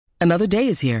Another day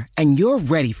is here, and you're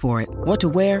ready for it. What to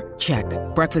wear? Check.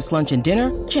 Breakfast, lunch, and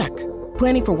dinner? Check.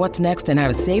 Planning for what's next and how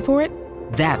to save for it?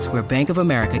 That's where Bank of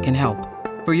America can help.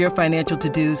 For your financial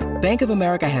to-dos, Bank of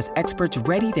America has experts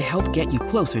ready to help get you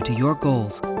closer to your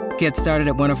goals. Get started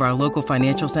at one of our local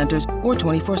financial centers or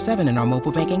 24/7 in our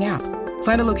mobile banking app.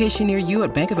 Find a location near you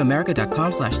at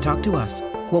bankofamerica.com/talktous.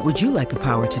 What would you like the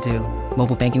power to do?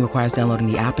 Mobile banking requires downloading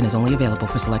the app and is only available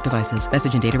for select devices.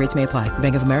 Message and data rates may apply.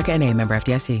 Bank of America N.A., member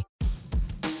FDIC.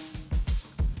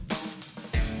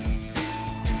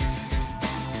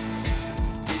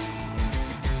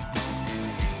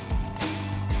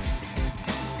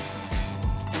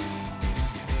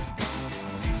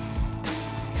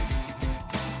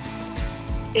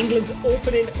 England's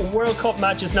opening World Cup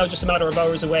match is now just a matter of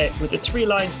hours away, with the three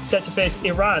lions set to face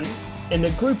Iran in the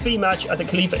Group B match at the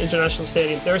Khalifa International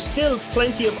Stadium. There are still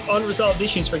plenty of unresolved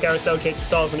issues for Gareth Southgate to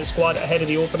solve in his squad ahead of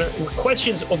the opener, with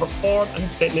questions over form and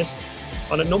fitness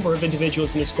on a number of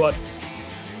individuals in his squad.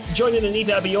 Joining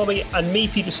Anita Abayomi and me,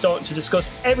 Peter Staunton, to discuss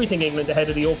everything England ahead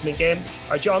of the opening game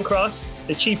are John Cross,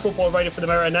 the chief football writer for the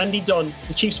Mirror, and Andy Dunn,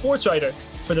 the chief sports writer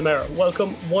for the Mirror.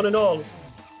 Welcome, one and all.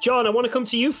 John, I want to come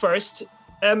to you first.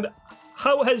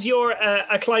 How has your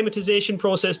acclimatization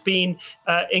process been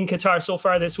in Qatar so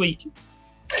far this week?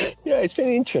 Yeah, it's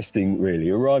been interesting,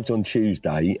 really. Arrived on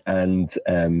Tuesday and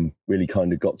really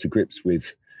kind of got to grips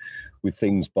with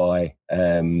things by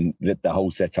the whole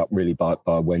setup really by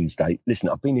Wednesday. Listen,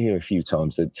 I've been here a few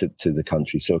times to the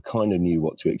country, so I kind of knew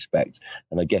what to expect.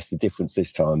 And I guess the difference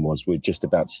this time was we're just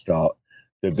about to start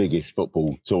the biggest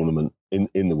football tournament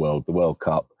in the world, the World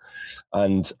Cup.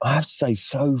 And I have to say,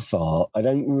 so far, I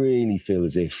don't really feel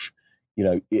as if,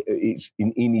 it's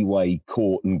in any way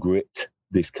caught and gripped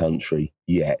this country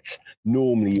yet.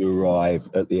 Normally you arrive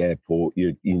at the airport,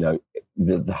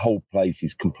 the whole place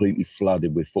is completely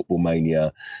flooded with football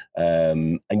mania.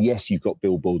 And yes, you've got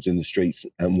billboards in the streets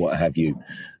and what have you.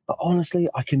 But honestly,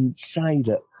 I can say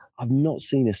that I've not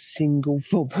seen a single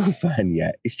football fan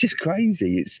yet. It's just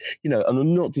crazy. It's, and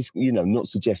I'm not just, not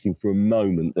suggesting for a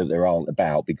moment that there aren't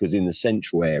about, because in the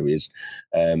central areas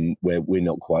where we're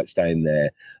not quite staying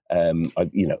there,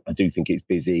 I do think it's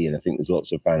busy and I think there's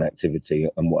lots of fan activity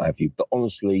and what have you. But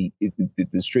honestly,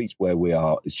 the streets where we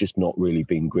are, it's just not really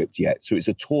been gripped yet. So it's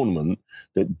a tournament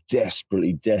that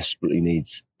desperately, desperately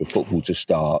needs the football to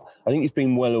start. I think it's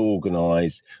been well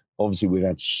organised. Obviously, we've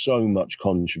had so much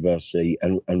controversy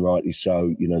and rightly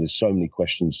so. There's so many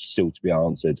questions still to be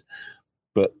answered.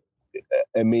 But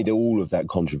amid all of that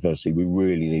controversy, we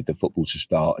really need the football to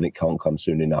start, and it can't come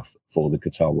soon enough for the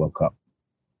Qatar World Cup.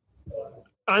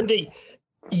 Andy,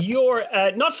 you're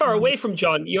not far away from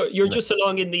John. You're just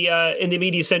along in the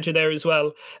media centre there as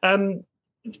well.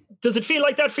 Does it feel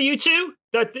like that for you too?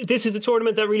 That this is a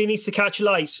tournament that really needs to catch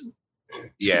light?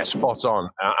 Yeah, spot on.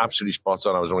 Absolutely spot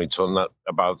on. I was only telling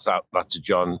about that to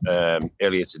John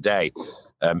earlier today.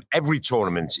 Every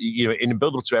tournament, in the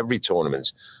build-up to every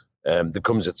tournament, there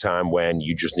comes a time when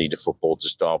you just need a football to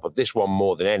start. But this one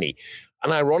more than any.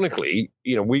 And ironically,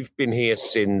 we've been here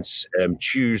since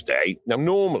Tuesday. Now,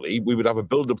 normally we would have a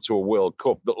build-up to a World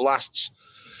Cup that lasts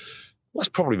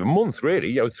probably a month,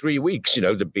 really. 3 weeks.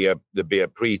 There'd be a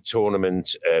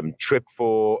pre-tournament trip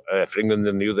for England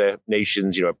and the other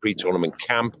nations. A pre-tournament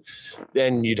camp.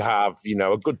 Then you'd have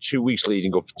a good 2 weeks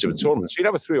leading up to the tournament. So you'd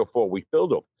have a 3 or 4 week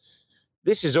build-up.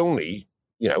 This is only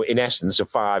in essence, a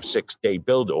 5-6 day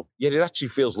build-up. Yet it actually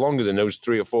feels longer than those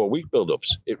 3 or 4 week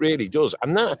build-ups. It really does,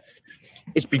 and that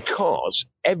is because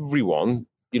everyone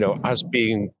has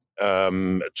been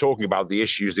talking about the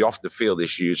issues, the off-the-field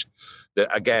issues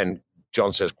that again.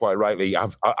 John says quite rightly,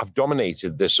 I've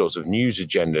dominated this sort of news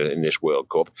agenda in this World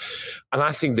Cup. And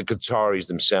I think the Qataris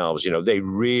themselves, they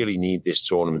really need this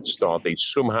tournament to start. They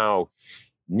somehow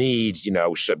need,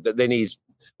 they need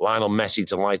Lionel Messi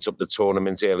to light up the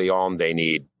tournament early on. They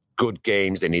need good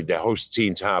games. They need their host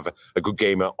team to have a good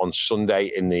game on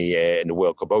Sunday in the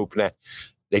World Cup opener.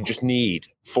 They just need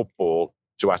football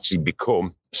to actually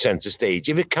become centre stage,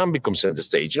 if it can become centre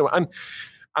stage.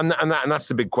 And that's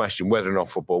the big question, whether or not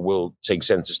football will take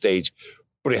centre stage.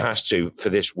 But it has to, for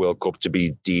this World Cup to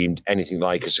be deemed anything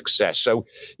like a success. So,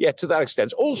 yeah, to that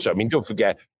extent. Also, don't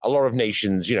forget, a lot of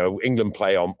nations, England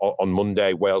play on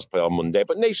Monday, Wales play on Monday,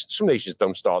 but some nations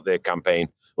don't start their campaign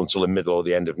until the middle or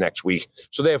the end of next week.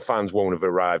 So their fans won't have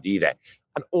arrived either.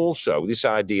 And also, this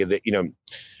idea that,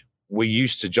 we're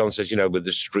used to, John says, with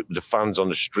the fans on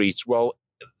the streets. Well,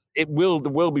 there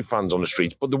will be fans on the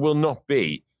streets, but there will not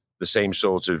be the same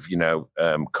sort of,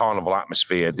 carnival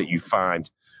atmosphere that you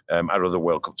find at other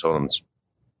World Cup tournaments.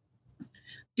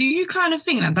 Do you kind of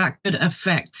think that could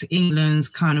affect England's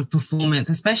kind of performance,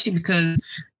 especially because,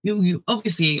 you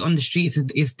obviously on the streets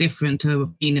is different to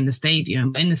being in the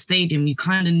stadium. But in the stadium, you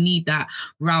kind of need that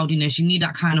rowdiness. You need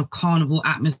that kind of carnival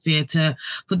atmosphere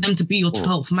for them to be your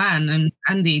 12th man. And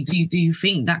Andy, do you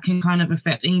think that can kind of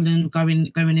affect England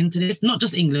going into this? Not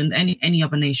just England, any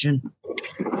other nation.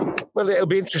 Well, it'll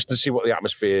be interesting to see what the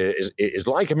atmosphere is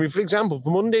like. I mean, for example,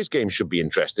 for Monday's game should be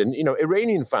interesting.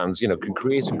 Iranian fans, can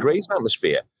create a great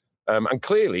atmosphere. And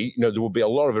clearly, there will be a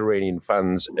lot of Iranian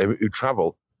fans who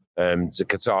travel to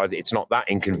Qatar. It's not that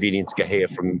inconvenient to get here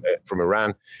from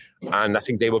Iran. And I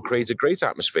think they will create a great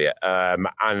atmosphere. And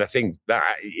I think that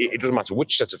it doesn't matter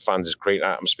which set of fans is creating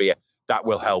an atmosphere, that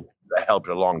will help it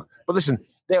along. But listen,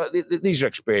 these are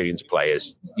experienced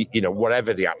players.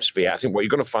 Whatever the atmosphere, I think what you're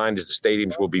going to find is the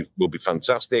stadiums will be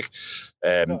fantastic.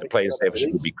 The playing surface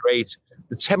will be great.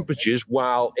 The temperatures,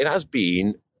 while it has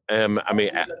been,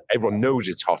 everyone knows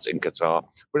it's hot in Qatar,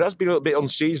 but it has been a little bit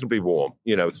unseasonably warm.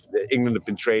 England have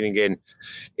been training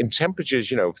in temperatures,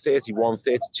 31,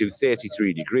 32,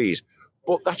 33 degrees.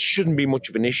 But that shouldn't be much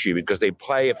of an issue because they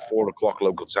play at 4:00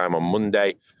 local time on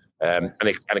Monday. And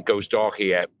it goes dark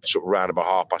here sort of around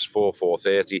about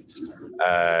 4:30,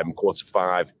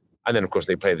 4:45. And then, of course,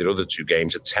 they play the other two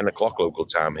games at 10 o'clock local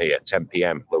time here, 10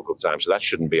 p.m. local time. So that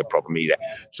shouldn't be a problem either.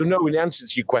 So, no, the answer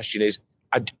to your question is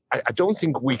I don't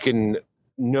think we can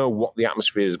know what the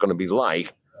atmosphere is going to be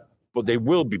like, but they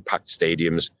will be packed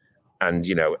stadiums. And,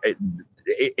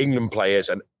 England players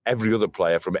and every other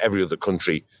player from every other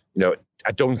country,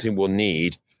 I don't think we'll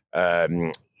need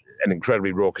an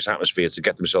incredibly raucous atmosphere to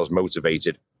get themselves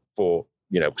motivated for,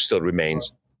 still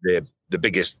remains the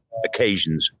biggest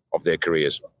occasions of their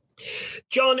careers.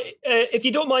 John, if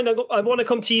you don't mind, I want to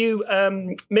come to you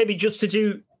maybe just to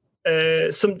do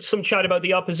some chat about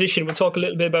the opposition. We'll talk a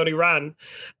little bit about Iran.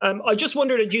 I just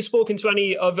wondered, had you spoken to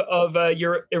any of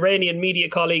your Iranian media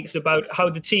colleagues about how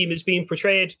the team is being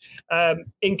portrayed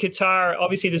in Qatar?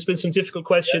 Obviously, there's been some difficult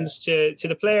questions to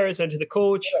the players and to the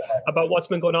coach about what's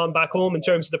been going on back home in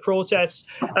terms of the protests.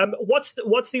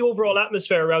 What's the overall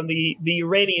atmosphere around the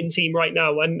Iranian team right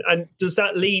now? And does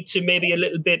that lead to maybe a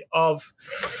little bit of,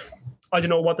 I don't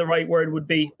know what the right word would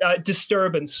be,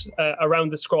 disturbance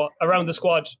around the squad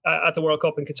at the World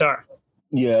Cup in Qatar?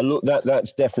 Yeah, look,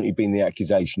 that's definitely been the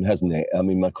accusation, hasn't it? I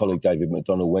mean, my colleague David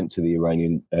McDonald went to the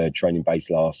Iranian training base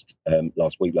last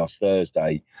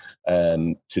Thursday,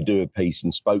 to do a piece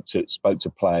and spoke to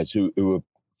players who were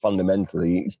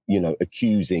fundamentally,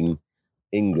 accusing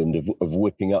England of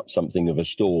whipping up something of a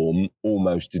storm,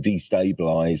 almost to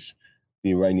destabilise the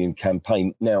Iranian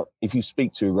campaign. Now, if you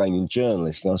speak to Iranian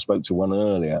journalists, and I spoke to one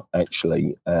earlier,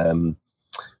 actually,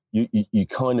 you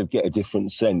kind of get a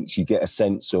different sense. You get a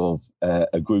sense of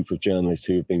a group of journalists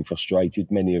who have been frustrated,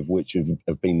 many of which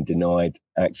have been denied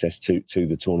access to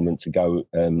the tournament to go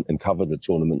and cover the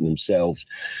tournament themselves.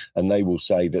 And they will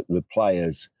say that the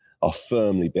players are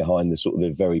firmly behind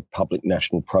the very public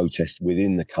national protests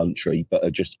within the country, but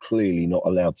are just clearly not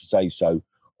allowed to say so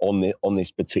on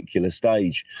this particular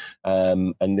stage,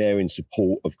 and they're in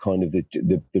support of kind of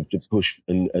the push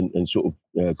and sort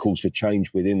of calls for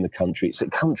change within the country. It's a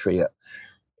country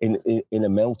in a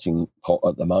melting pot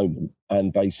at the moment,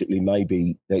 and basically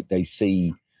maybe they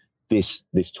see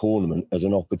this tournament as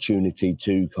an opportunity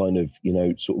to kind of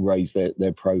sort of raise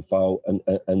their profile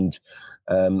and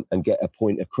get a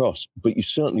point across. But you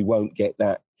certainly won't get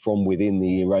that from within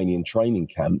the Iranian training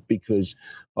camp, because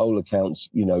by all accounts,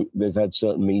 they've had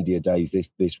certain media days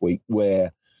this week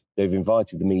where they've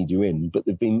invited the media in, but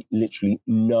there've been literally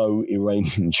no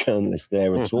Iranian journalists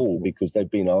there at all, because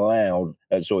they've been allowed,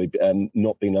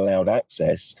 not been allowed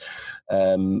access.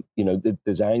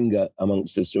 There's anger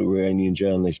amongst the Iranian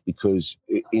journalists because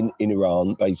in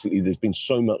Iran, basically, there's been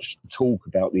so much talk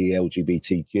about the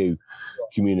LGBTQ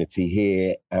community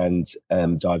here and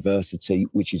diversity,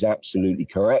 which is absolutely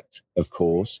correct, of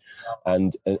course,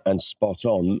 and spot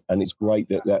on. And it's great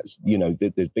that that's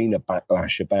that there's been a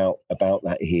backlash about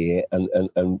that here. And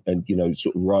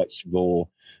sort of rights for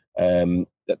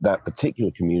that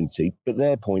particular community. But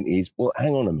their point is, well,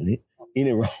 hang on a minute. In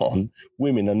Iran,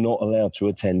 women are not allowed to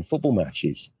attend football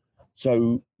matches.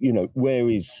 So, where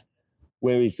is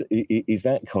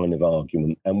that kind of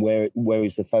argument, and where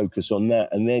is the focus on that?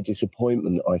 And their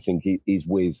disappointment, I think, is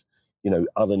with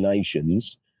other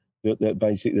nations that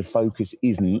basically the focus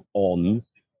isn't on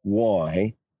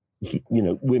why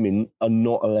women are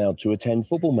not allowed to attend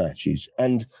football matches.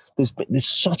 And there's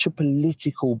such a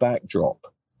political backdrop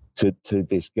to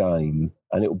this game,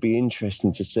 and it will be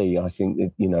interesting to see. I think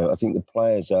that I think the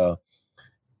players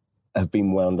have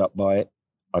been wound up by it.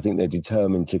 I think they're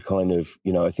determined to kind of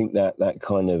I think that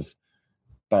kind of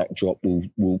backdrop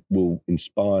will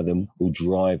inspire them, will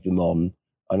drive them on.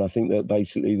 And I think that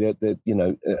basically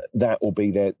that will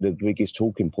be the biggest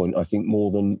talking point. I think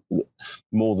more than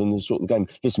the sort of game.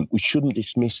 Listen, we shouldn't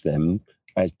dismiss them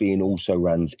as being also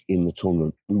runs in the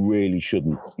tournament. We really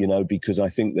shouldn't, because I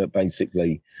think that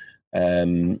basically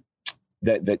look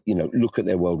at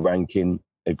their world ranking.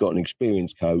 They've got an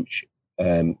experienced coach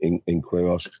in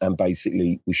Quiros, and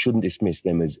basically we shouldn't dismiss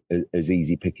them as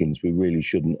easy pickings. We really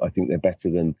shouldn't. I think they're better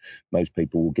than most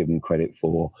people will give them credit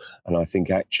for. And I think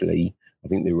the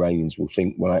Iranians will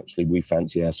think, well, actually, we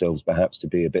fancy ourselves perhaps to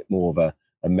be a bit more of a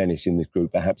menace in this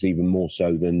group, perhaps even more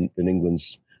so than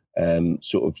England's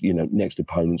next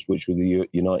opponents, which were the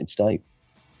United States.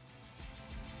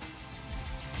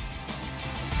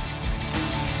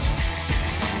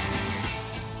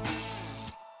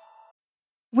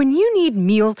 When you need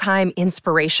mealtime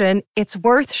inspiration, it's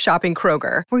worth shopping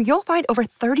Kroger, where you'll find over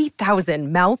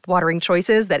 30,000 mouth-watering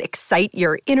choices that excite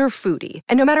your inner foodie.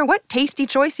 And no matter what tasty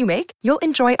choice you make, you'll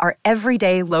enjoy our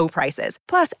everyday low prices,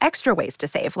 plus extra ways to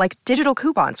save, like digital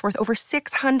coupons worth over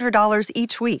 $600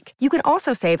 each week. You can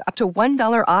also save up to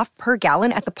 $1 off per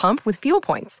gallon at the pump with fuel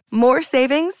points. More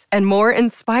savings and more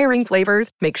inspiring flavors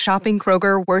make shopping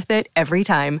Kroger worth it every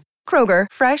time. Kroger,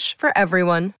 fresh for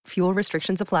everyone. Fuel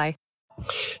restrictions apply.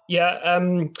 Yeah,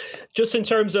 just in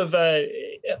terms of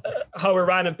how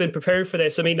Iran have been prepared for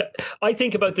this, I mean, I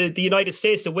think about the United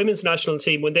States, the women's national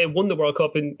team, when they won the World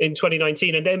Cup in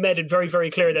 2019, and they made it very,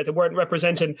 very clear that they weren't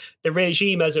representing the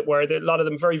regime, as it were. A lot of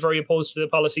them very, very opposed to the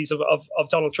policies of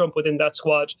Donald Trump within that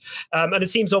squad. And it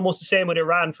seems almost the same with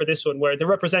Iran for this one, where they're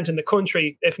representing the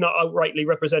country, if not outrightly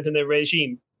representing the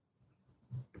regime.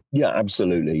 Yeah,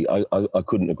 absolutely. I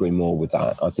couldn't agree more with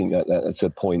that. I think that's a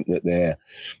point that they're,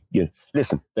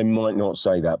 listen, they might not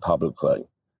say that publicly,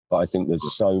 but I think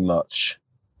there's so much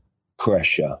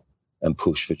pressure and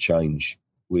push for change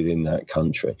within that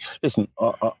country. Listen,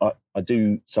 I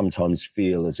do sometimes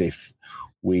feel as if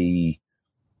we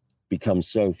become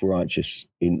self-righteous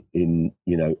in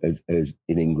as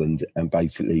in England, and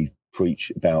basically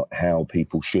preach about how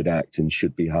people should act and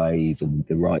should behave and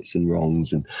the rights and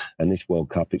wrongs. And this World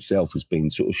Cup itself has been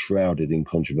sort of shrouded in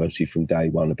controversy from day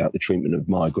one about the treatment of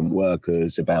migrant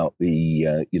workers, about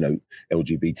the,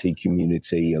 LGBT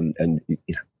community. And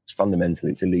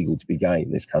fundamentally, it's illegal to be gay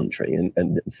in this country.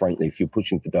 And frankly, if you're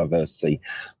pushing for diversity,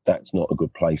 that's not a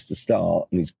good place to start.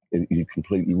 And is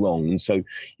completely wrong. And so,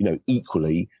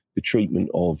 equally, the treatment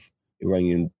of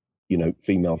Iranian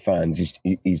female fans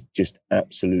is just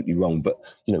absolutely wrong. But,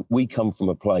 we come from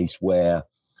a place where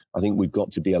I think we've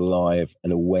got to be alive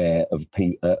and aware of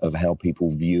how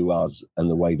people view us and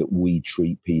the way that we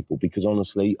treat people. Because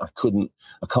honestly, I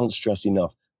can't stress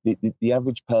enough, the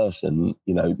average person,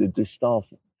 the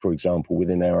staff, for example,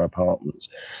 within our apartments,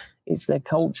 it's their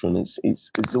culture, and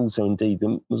it's also indeed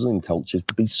the Muslim culture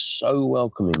to be so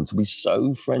welcoming, to be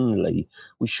so friendly.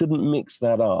 We shouldn't mix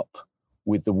that up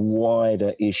with the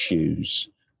wider issues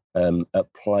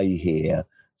at play here.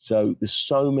 So there's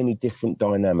so many different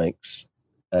dynamics,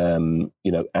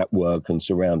 at work and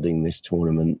surrounding this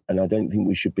tournament. And I don't think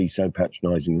we should be so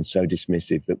patronising and so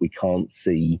dismissive that we can't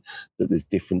see that there's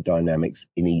different dynamics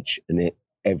in each and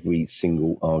every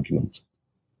single argument.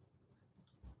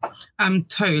 I'm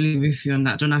totally with you on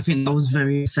that, John. I think that was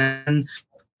very sad.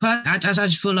 But I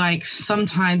just feel like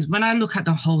sometimes when I look at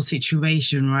the whole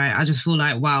situation, right, I just feel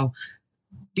like, wow,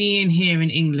 being here in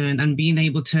England and being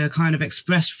able to kind of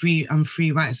express free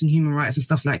rights and human rights and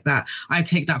stuff like that, I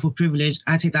take that for privilege.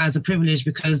 I take that as a privilege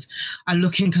because I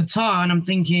look in Qatar and I'm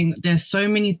thinking there's so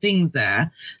many things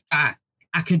there that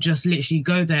I could just literally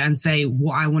go there and say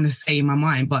what I want to say in my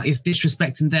mind, but it's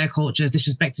disrespecting their culture, it's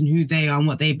disrespecting who they are and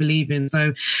what they believe in.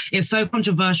 So it's so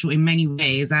controversial in many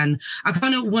ways. And I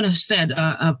kind of want to shed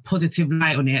a positive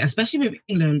light on it, especially with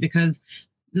England, because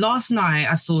last night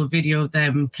I saw a video of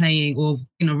them playing, or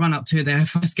run up to their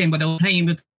first game, but they were playing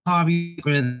with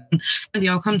and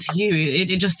I'll come to you.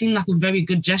 It just seemed like a very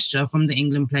good gesture from the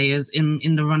England players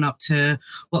in the run up to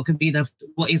what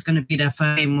is going to be their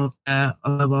first game of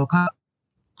the World Cup.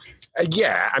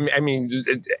 I mean,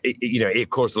 it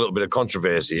caused a little bit of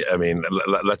controversy. I mean,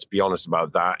 let's be honest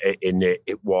about that.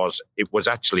 It was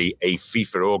actually a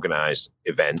FIFA organised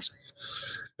event.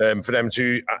 For them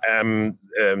to have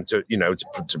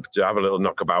a little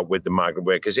knockabout with the migrant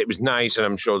workers. It was nice, and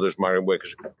I'm sure those migrant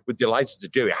workers were delighted to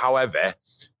do it. However,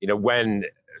 when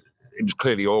it was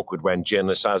clearly awkward when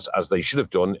journalists, as they should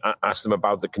have done, asked them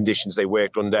about the conditions they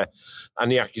worked under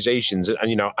and the accusations,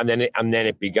 and then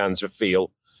it began to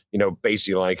feel,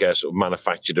 basically like a sort of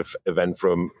manufactured event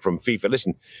from FIFA.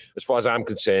 Listen, as far as I'm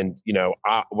concerned,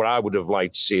 what I would have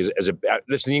liked to see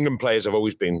listen, the England players have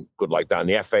always been good like that, and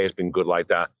the FA has been good like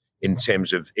that. in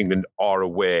terms of England are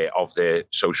aware of their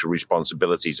social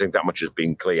responsibilities. I think that much has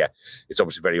been clear. It's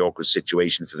obviously a very awkward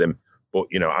situation for them, but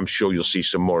I'm sure you'll see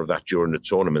some more of that during the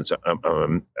tournament.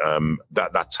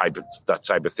 That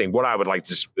type of thing. What I would like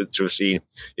to have seen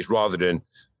is, rather than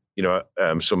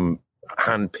some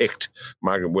hand-picked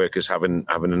migrant workers having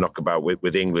a knockabout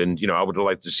with England, I would have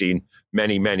liked to have seen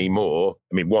many, many more.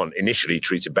 I mean, one, initially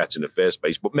treated better in the first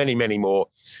place, but many, many more,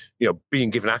 being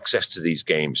given access to these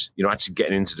games, actually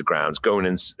getting into the grounds, going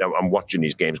in and watching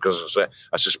these games, because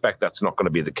I suspect that's not going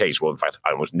to be the case. Well, in fact,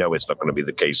 I almost know it's not going to be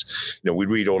the case. We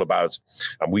read all about,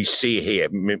 and we see here,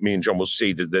 me and John will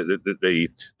see the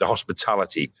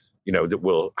hospitality, that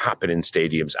will happen in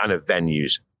stadiums and at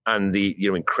venues, and the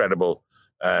incredible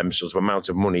sort of amount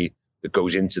of money that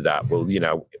goes into that. Well,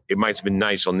 it might have been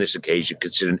nice on this occasion,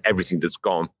 considering everything that's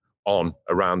gone on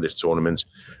around this tournament,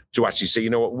 to actually say,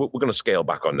 we're going to scale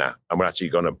back on that, and we're actually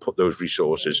going to put those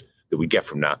resources that we get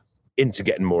from that into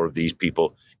getting more of these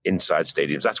people inside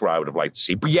stadiums. That's what I would have liked to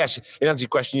see. But yes, in answer to your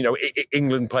question,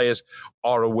 England players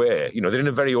are aware. They're in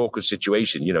a very awkward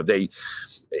situation. They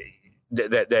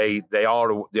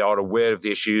are aware of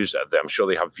the issues. I'm sure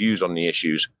they have views on the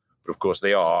issues. But of course,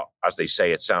 they are, as they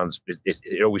say, it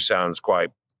always sounds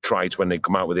quite trite when they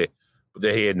come out with it. But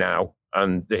they're here now,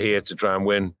 and they're here to try and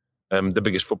win the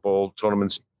biggest football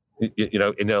tournaments,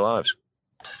 in their lives.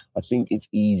 I think it's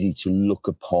easy to look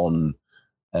upon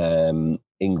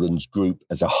England's group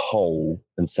as a whole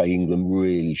and say England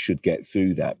really should get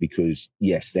through that, because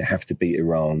yes, they have to beat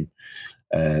Iran.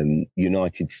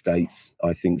 United States,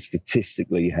 I think,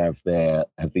 statistically have the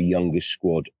youngest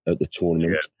squad at the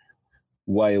tournament. Yeah.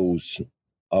 Wales,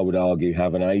 I would argue,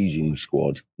 have an ageing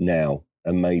squad now,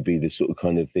 and maybe the sort of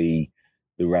kind of the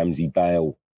Ramsey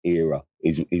Bale era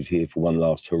is here for one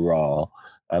last hurrah,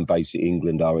 and basically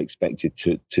England are expected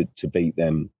to beat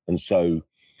them. And so,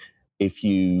 if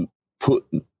you put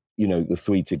the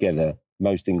three together,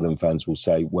 most England fans will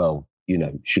say, well,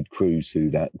 should cruise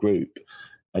through that group.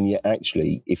 And yet,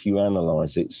 actually, if you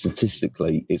analyse it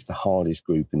statistically, it's the hardest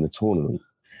group in the tournament.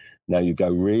 Now you go,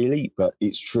 really? But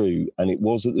it's true. And it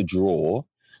was at the draw,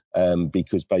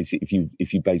 because basically,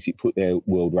 if you basically put their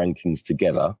world rankings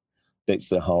together, that's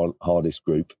the hardest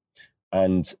group.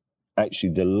 And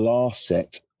actually, the last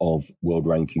set of world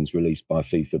rankings released by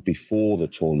FIFA before the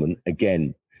tournament,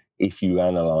 again, if you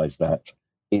analyse that,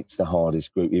 it's the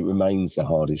hardest group. It remains the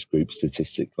hardest group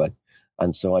statistically.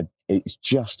 And so it's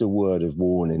just a word of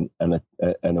warning and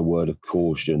a word of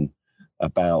caution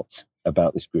about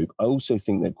this group. I also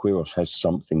think that Queiroz has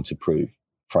something to prove,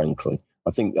 frankly.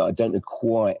 I don't know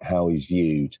quite how he's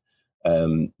viewed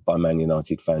by Man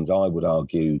United fans. I would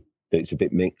argue that it's a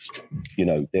bit mixed.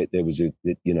 There was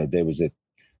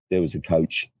a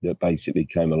coach that basically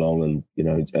came along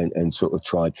and sort of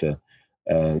tried to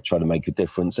make a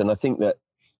difference. And I think that,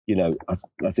 I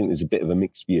think there's a bit of a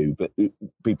mixed view, but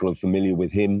people are familiar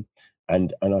with him,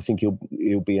 and I think he'll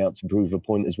be out to prove a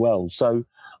point as well. So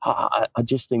I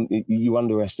just think that you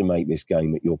underestimate this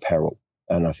game at your peril,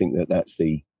 and I think that's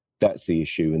the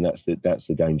issue, and that's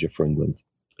the danger for England.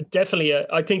 Definitely,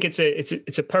 I think it's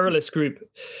a perilous group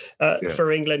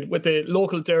for England, with the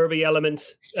local derby element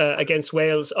against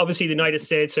Wales. Obviously, the United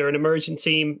States are an emerging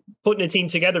team, putting a team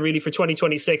together really for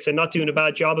 2026 and not doing a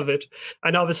bad job of it.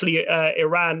 And obviously,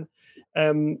 Iran.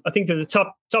 I think they're the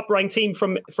top ranked team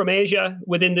from Asia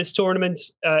within this tournament,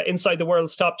 inside the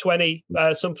world's top 20.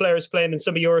 Some players playing in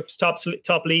some of Europe's top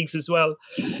leagues as well.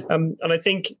 And I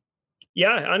think,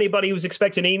 anybody who's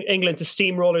expecting England to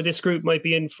steamroller this group might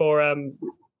be in for a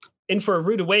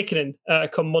rude awakening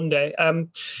come Monday.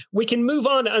 We can move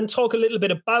on and talk a little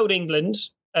bit about England,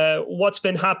 what's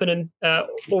been happening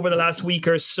over the last week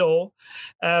or so.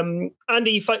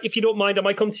 Andy, if you don't mind, I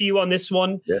might come to you on this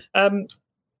one. Yeah.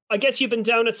 I guess you've been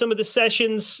down at some of the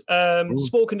sessions,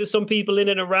 spoken to some people in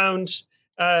and around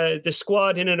the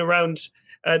squad, in and around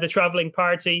the travelling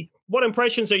party. What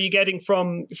impressions are you getting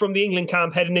from the England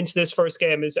camp heading into this first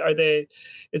game? Is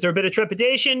there a bit of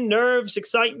trepidation, nerves,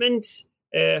 excitement,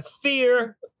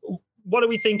 fear? What are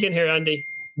we thinking here, Andy?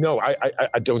 No,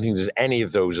 I don't think there's any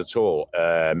of those at all.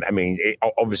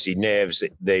 Obviously, nerves,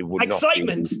 they would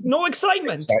excitement. No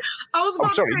excitement. I was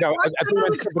about sorry, no, I don't know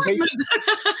trepidation.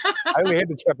 I only heard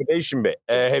the trepidation bit.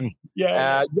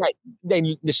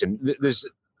 Listen, there's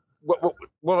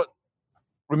what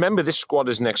remember, this squad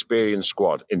is an experienced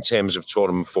squad in terms of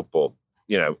tournament football.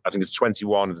 I think it's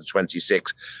 21 of the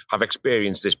 26 have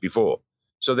experienced this before.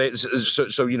 So they're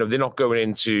not going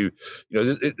into,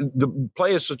 the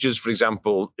players such as, for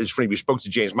example, it's funny, we spoke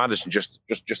to James Maddison just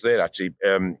there, actually,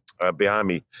 behind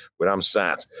me where I'm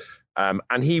sat.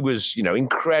 And he was,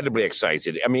 incredibly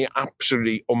excited. I mean,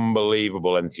 absolutely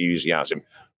unbelievable enthusiasm.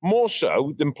 More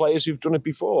so than players who've done it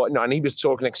before. And he was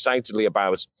talking excitedly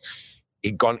about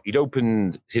he'd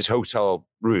opened his hotel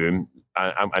room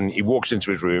and he walks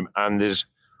into his room and there's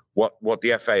what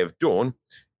the FA have done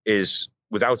is,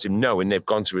 without him knowing, they've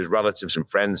gone to his relatives and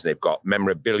friends and they've got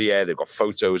memorabilia, they've got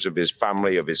photos of his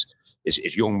family, of his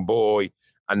young boy,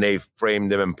 and they've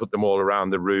framed them and put them all around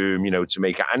the room, to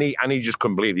make it. And he just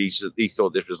couldn't believe it. He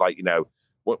thought this was like,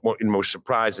 what the most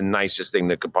surprising, nicest thing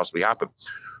that could possibly happen.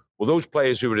 Well, those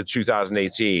players who were at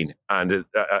 2018 and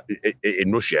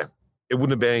in Russia, it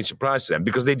wouldn't have been any surprise to them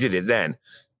because they did it then,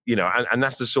 and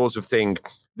that's the sort of thing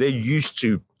they're used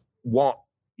to. What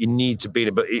you need to be,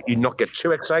 but you not get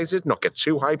too excited, not get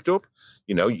too hyped up.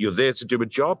 You're there to do a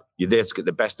job. You're there to get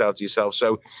the best out of yourself.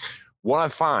 So what I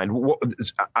find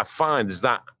is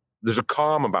that there's a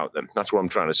calm about them. That's what I'm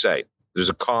trying to say. There's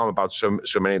a calm about so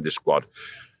many of the squad.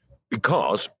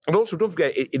 Because, and also don't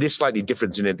forget, it is slightly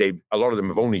different in that a lot of them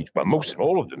have only, well, most of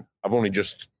all of them have only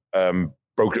just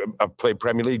played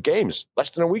Premier League games less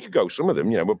than a week ago. Some of them,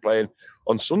 were playing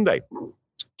on Sunday.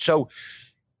 So,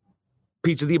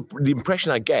 Peter, the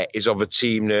impression I get is of a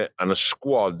team and a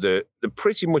squad that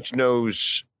pretty much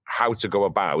knows how to go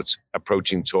about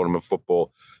approaching tournament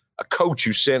football. A coach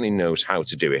who certainly knows how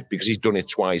to do it because he's done it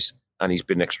twice and he's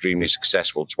been extremely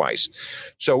successful twice.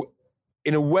 So,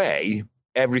 in a way,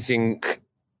 everything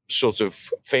sort of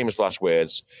famous last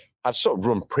words has sort of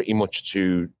run pretty much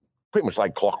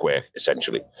like clockwork,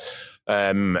 essentially.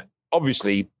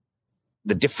 Obviously,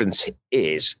 the difference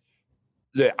is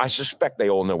that I suspect they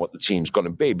all know what the team's going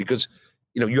to be because,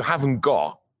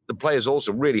 the players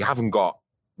also really haven't got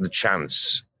the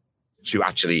chance to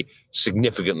actually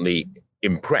significantly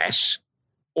impress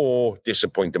or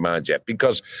disappoint the manager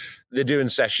because they're doing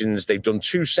sessions. They've done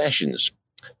 2 sessions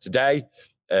today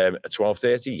at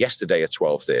 12:30, yesterday at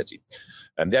 12:30.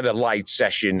 And they had a light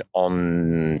session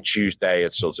on Tuesday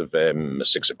at sort of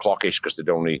 6 o'clock-ish because they'd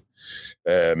only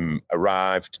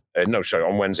arrived.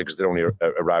 On Wednesday because they'd only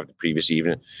arrived the previous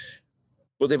evening.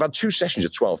 But they've had 2 sessions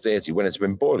at 12:30 when it's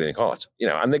been boiling hot,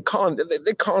 and they can't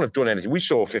have done anything. We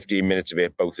saw 15 minutes of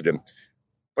it, both of them.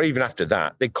 But even after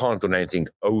that, they can't have done anything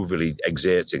overly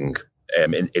exerting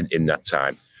in that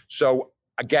time. So,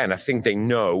 again, I think they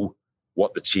know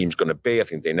what the team's going to be. I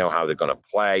think they know how they're going to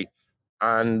play.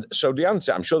 And so the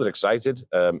answer, I'm sure they're excited.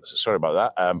 Sorry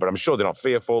about that. But I'm sure they're not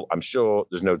fearful. I'm sure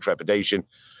there's no trepidation.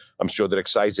 I'm sure they're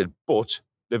excited, but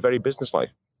they're very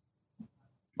businesslike.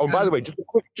 Oh, and by the way,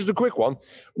 just a quick one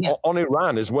on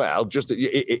Iran as well. Just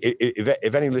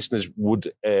if any listeners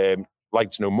would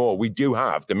like to know more,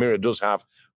 the Mirror does have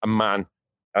a man,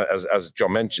 as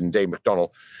John mentioned, Dave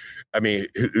McDonnell, I mean,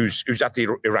 who's at the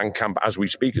Iran camp as we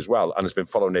speak as well, and has been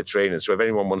following their training. So if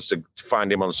anyone wants to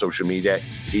find him on social media,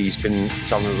 he's been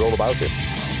telling us all about it.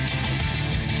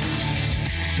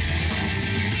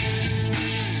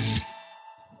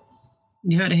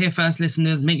 You heard it here first,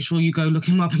 listeners. Make sure you go look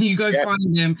him up and you go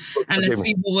find him. And let's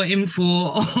see what we're in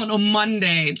for on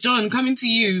Monday. John, coming to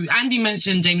you. Andy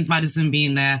mentioned James Maddison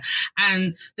being there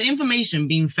and the information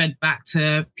being fed back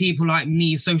to people like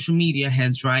me, social media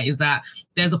heads, right, is that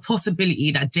there's a possibility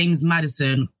that James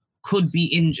Maddison could be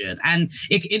injured. And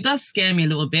it does scare me a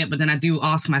little bit, but then I do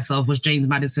ask myself, was James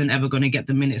Maddison ever going to get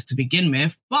the minutes to begin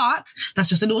with? But that's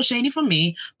just a little shady from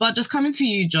me. But just coming to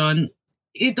you, John,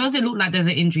 it look like there's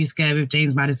an injury scare with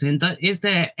James Maddison. Is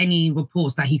there any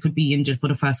reports that he could be injured for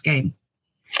the first game?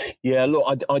 Yeah,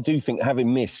 look, I do think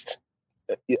having missed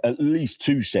at least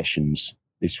 2 sessions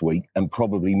this week and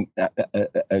probably,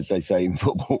 as they say in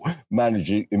football,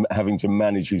 having to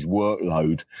manage his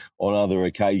workload on other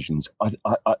occasions,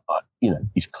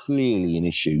 is clearly an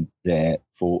issue there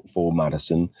for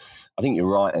Maddison. I think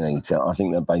you're right, Anita. I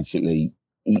think that basically,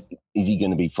 is he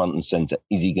going to be front and centre?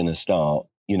 Is he going to start?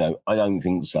 I don't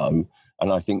think so.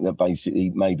 And I think that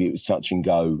basically maybe it was touch and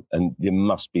go, and there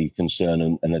must be a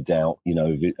concern and a doubt,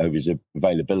 over his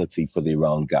availability for the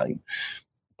Iran game.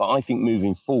 But I think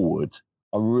moving forward,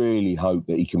 I really hope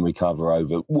that he can recover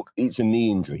over. It's a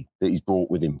knee injury that he's brought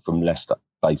with him from Leicester,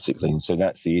 basically. And so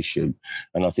that's the issue.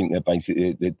 And I think that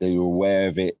basically they were aware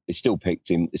of it. They still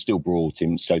picked him. They still brought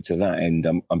him. So to that end,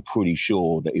 I'm pretty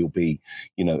sure that he'll be,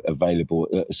 available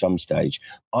at some stage.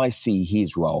 I see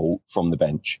his role from the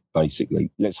bench,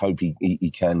 basically. Let's hope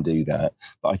he can do that.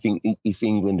 But I think if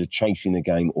England are chasing a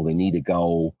game or they need a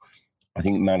goal, I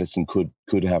think Maddison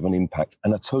could have an impact.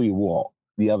 And I tell you what,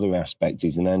 the other aspect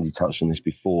is, and Andy touched on this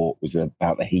before, was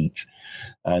about the heat.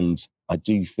 And I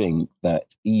do think that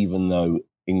even though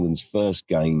England's first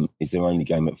game is their only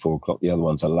game at 4 o'clock, the other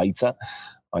ones are later,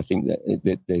 I think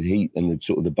that the heat and the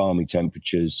sort of the balmy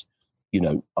temperatures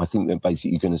I think that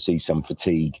basically you're going to see some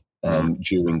fatigue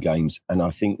during games. And I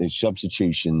think the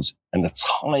substitutions and the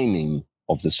timing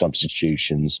of the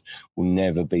substitutions will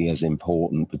never be as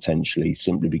important potentially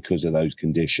simply because of those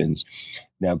conditions.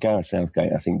 Now, Gareth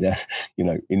Southgate, I think that,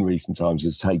 in recent times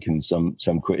has taken some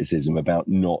criticism about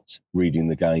not reading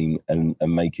the game and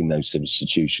making those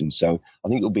substitutions. So I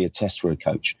think it'll be a test for a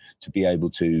coach to be able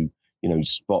to,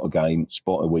 spot a game,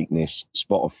 spot a weakness,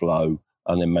 spot a flow,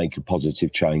 and then make a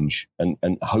positive change. And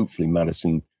hopefully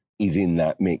Maddison is in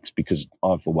that mix, because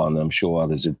I, for one, I'm sure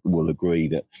others will agree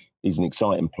that he's an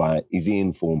exciting player. He's the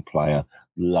informed player.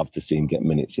 Love to see him get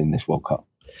minutes in this World Cup.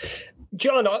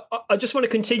 John, I just want to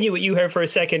continue with you here for a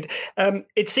second.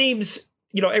 It seems,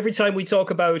 every time we talk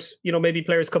about, maybe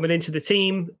players coming into the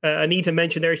team, Anita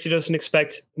mentioned there she doesn't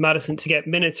expect Maddison to get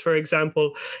minutes, for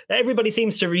example. Everybody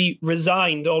seems to be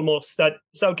resigned almost that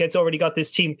Southgate's already got this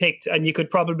team picked, and you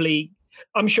could probably,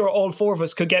 I'm sure all four of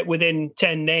us could get within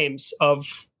 10 names of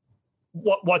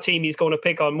what team he's going to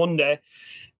pick on Monday.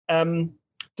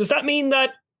 Does that mean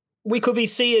that we could be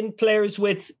seeing players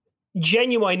with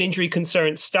genuine injury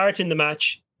concerns start in the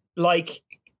match? Like,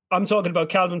 I'm talking about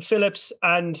Calvin Phillips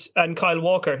and Kyle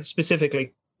Walker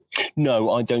specifically.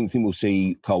 No, I don't think we'll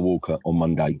see Kyle Walker on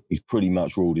Monday. He's pretty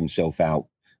much ruled himself out.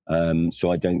 So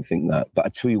I don't think that. But I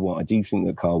tell you what, I do think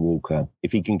that Kyle Walker,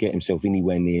 if he can get himself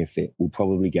anywhere near fit, will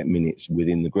probably get minutes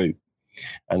within the group.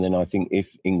 And then I think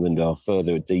if England are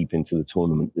further deep into the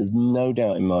tournament, there's no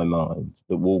doubt in my mind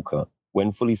that Walker,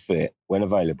 when fully fit, when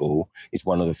available, is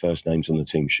one of the first names on the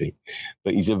team sheet.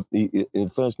 But he's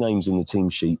the first names in the team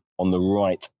sheet on the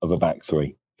right of a back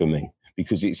three for me,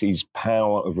 because it's his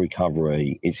power of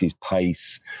recovery, it's his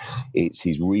pace, it's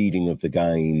his reading of the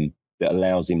game that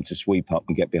allows him to sweep up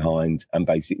and get behind and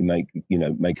basically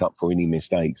make up for any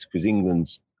mistakes. Because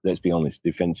England's, let's be honest,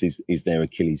 defence is their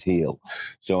Achilles heel.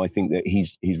 So I think that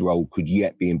his role could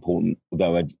yet be important,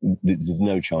 although there's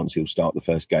no chance he'll start the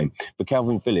first game. But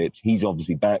Calvin Phillips, he's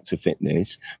obviously back to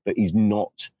fitness, but he's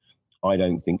not, I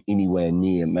don't think, anywhere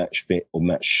near match fit or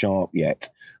match sharp yet.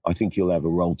 I think he'll have a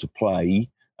role to play,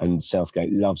 and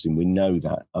Southgate loves him. We know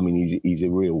that. I mean, he's a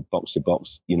real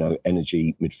box-to-box,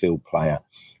 energy midfield player.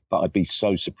 But I'd be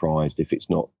so surprised if it's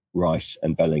not Rice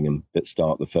and Bellingham that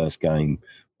start the first game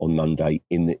on Monday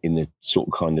in the sort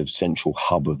of kind of central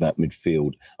hub of that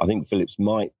midfield. I think Phillips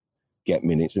might get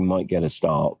minutes and might get a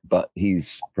start, but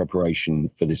his preparation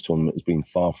for this tournament has been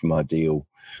far from ideal.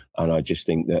 And I just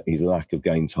think that his lack of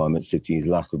game time at City, his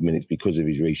lack of minutes because of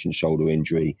his recent shoulder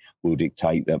injury, will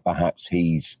dictate that perhaps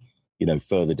he's,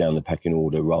 further down the pecking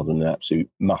order rather than an absolute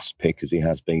must pick as he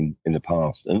has been in the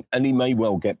past. And he may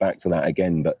well get back to that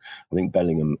again, but I think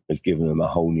Bellingham has given them a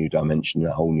whole new dimension,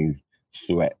 a whole new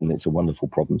threat, and it's a wonderful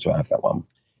problem to have, that one.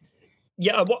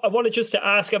 Yeah, I wanted just to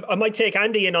ask, I might take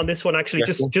Andy in on this one actually,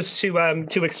 just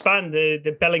to expand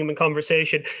the Bellingham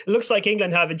conversation. It looks like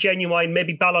England have a genuine,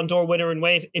 maybe Ballon d'Or winner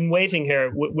in waiting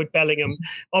here with Bellingham.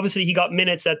 Obviously, he got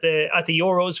minutes at the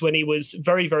Euros when he was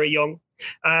very, very young,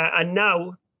 and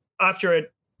now after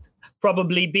it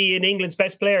probably being England's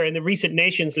best player in the recent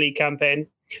Nations League campaign,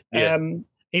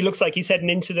 he looks like he's heading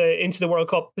into the World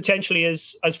Cup potentially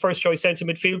as first choice centre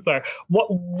midfield player.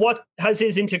 What has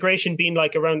his integration been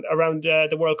like around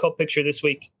the World Cup picture this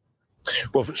week?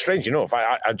 Well, strange enough,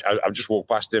 I've just walked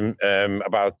past him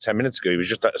about 10 minutes ago. He was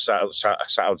just sat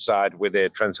outside with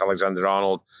Trent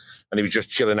Alexander-Arnold, and he was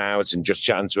just chilling out and just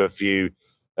chatting to a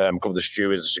couple of the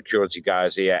stewards and security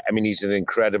guys here. I mean, he's an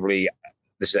incredibly...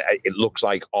 Listen, it looks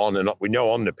like we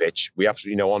know on the pitch. We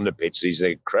absolutely know on the pitch he's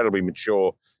an incredibly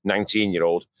mature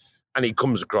 19-year-old, and he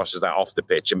comes across as that off the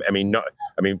pitch. I mean,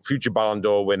 future Ballon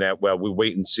d'Or winner. Well, we'll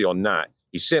wait and see on that.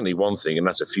 He's certainly one thing, and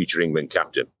that's a future England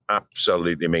captain.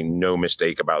 Absolutely, make no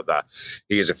mistake about that.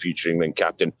 He is a future England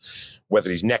captain. Whether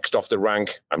he's next off the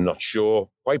rank, I'm not sure.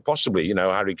 Quite possibly,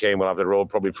 Harry Kane will have the role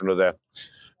probably for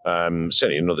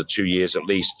certainly another 2 years at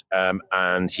least,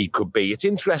 and he could be. It's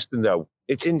interesting though.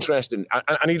 It's interesting,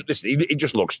 and he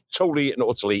just looks totally and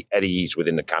utterly at ease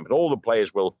within the camp. And all the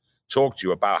players will talk to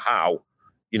you about how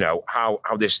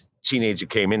this teenager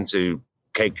came into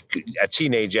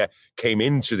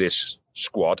this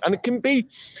squad, and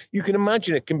you can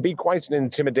imagine it can be quite an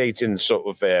intimidating sort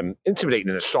of intimidating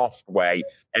in a soft way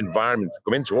environment to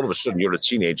come into. All of a sudden, you're a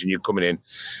teenager and you're coming in,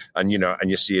 and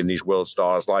you're seeing these world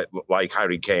stars like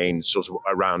Harry Kane sort of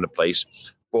around the place.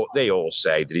 But they all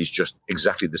say that he's just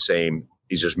exactly the same.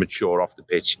 He's as mature off the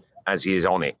pitch as he is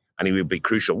on it, and he would be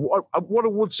crucial. What I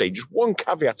would say, just one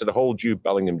caveat to the whole Jude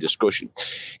Bellingham discussion,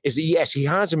 is that yes, he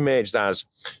has emerged as,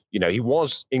 he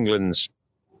was England's,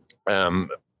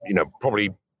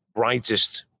 probably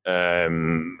brightest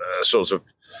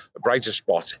brightest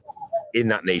spot in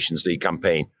that Nations League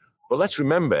campaign. But let's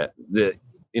remember that,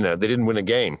 they didn't win a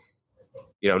game.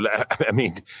 I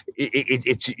mean,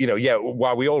 it's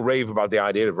while we all rave about the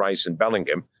idea of Rice and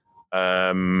Bellingham,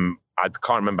 I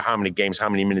can't remember how many games, how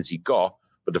many minutes he got,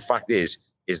 but the fact is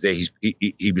that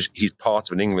he's part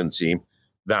of an England team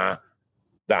that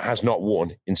has not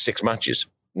won in 6 matches.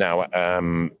 Now,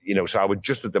 so I would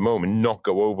just at the moment not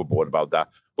go overboard about that.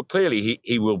 But clearly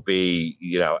he will be,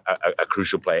 a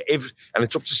crucial player. And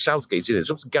it's up to Southgate, isn't it?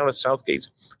 It's up to Gareth Southgate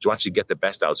to actually get the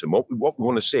best out of him. What we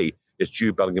want to see is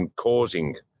Jude Bellingham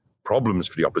causing problems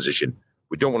for the opposition.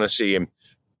 We don't want to see him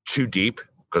too deep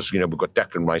because, we've got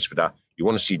Declan Rice for that. You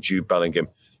want to see Jude Bellingham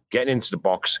getting into the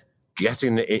box,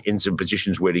 getting into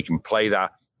positions where he can play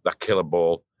that killer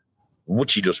ball,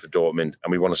 which he does for Dortmund,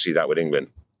 and we want to see that with England.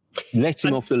 Let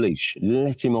him off the leash.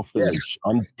 Let him off the leash.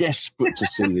 I'm desperate to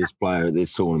see this player at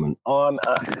this tournament. I'm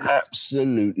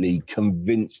absolutely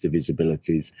convinced of his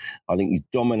abilities. I think he's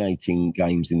dominating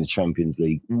games in the Champions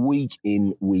League week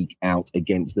in, week out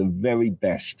against the very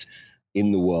best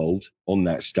in the world on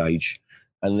that stage.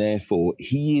 And therefore,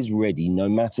 he is ready, no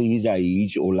matter his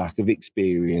age or lack of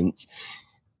experience.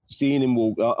 Seeing him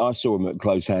walk, I saw him at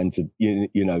close hand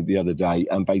the other day,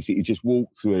 and basically just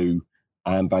walked through.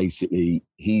 And basically,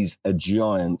 he's a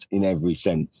giant in every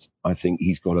sense. I think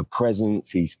he's got a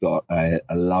presence. He's got a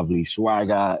lovely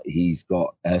swagger. He's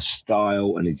got a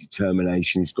style and a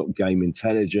determination. He's got game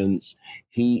intelligence.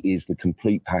 He is the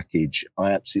complete package.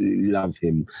 I absolutely love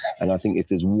him. And I think if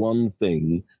there's one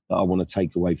thing that I want to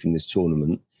take away from this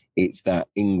tournament, it's that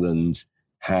England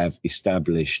have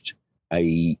established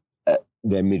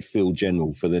their midfield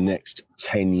general for the next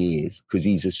 10 years, because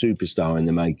he's a superstar in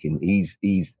the making. He's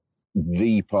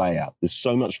the player. There's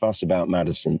so much fuss about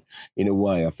Maddison. In a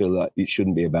way, I feel like it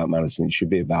shouldn't be about Maddison. It should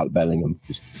be about Bellingham,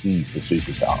 because he's the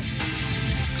superstar.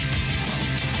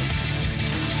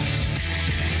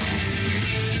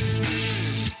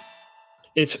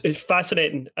 It's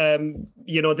fascinating.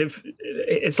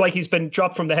 It's like he's been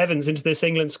dropped from the heavens into this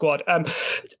England squad.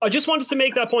 I just wanted to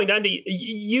make that point, Andy.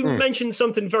 You mentioned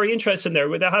something very interesting there,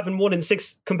 where they haven't won in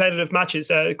 6 competitive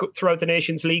matches throughout the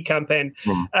Nations League campaign.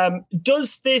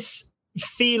 Does this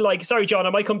feel like? Sorry, John, I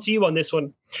might come to you on this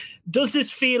one. Does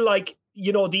this feel like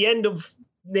the end of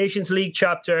Nations League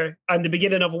chapter and the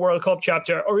beginning of a World Cup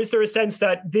chapter, or is there a sense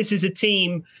that this is a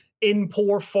team in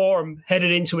poor form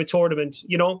headed into a tournament,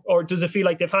 or does it feel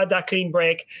like they've had that clean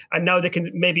break and now they can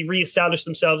maybe reestablish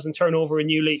themselves and turn over a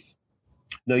new leaf?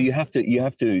 No, you have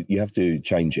to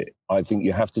change it. I think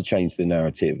you have to change the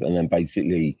narrative and then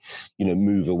basically,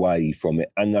 move away from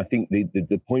it. And I think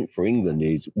the point for England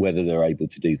is whether they're able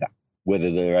to do that,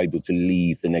 whether they're able to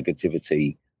leave the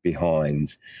negativity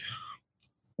behind.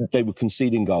 They were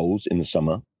conceding goals in the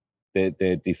summer.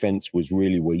 Their defence was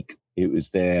really weak. It was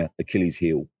their Achilles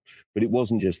heel. But it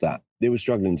wasn't just that. They were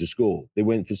struggling to score. They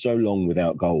went for so long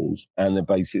without goals, and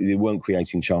they weren't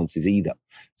creating chances either.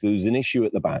 So there was an issue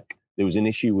at the back. There was an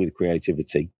issue with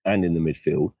creativity and in the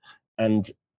midfield. And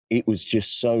it was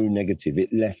just so negative.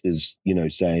 It left us,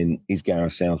 saying, is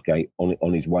Gareth Southgate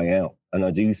on his way out? And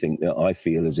I do think that I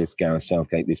feel as if Gareth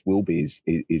Southgate, this will be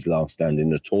his last stand in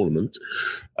the tournament.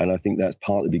 And I think that's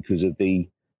partly because of the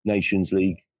Nations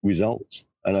League results.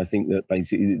 And I think that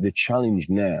basically the challenge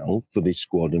now for this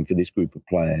squad and for this group of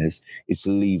players is to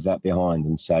leave that behind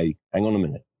and say, hang on a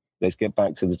minute, let's get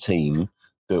back to the team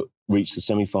that reached the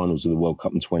semi-finals of the World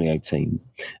Cup in 2018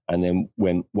 and then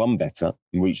went one better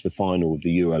and reached the final of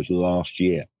the Euros last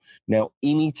year. Now,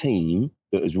 any team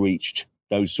that has reached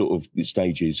those sort of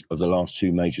stages of the last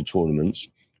 2 major tournaments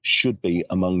should be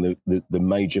among the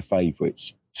major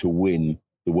favourites to win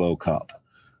the World Cup.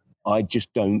 I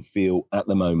just don't feel at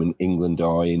the moment England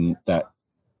are in that,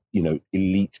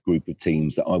 elite group of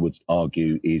teams that I would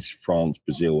argue is France,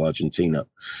 Brazil, Argentina.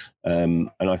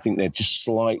 And I think they're just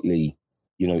slightly,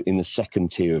 in the second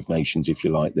tier of nations, if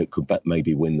you like, that could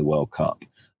maybe win the World Cup.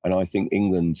 And I think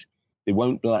England, they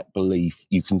won't lack belief.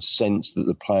 You can sense that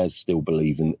the players still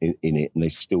believe in it and they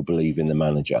still believe in the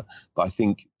manager. But I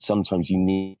think sometimes you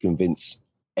need to convince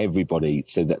everybody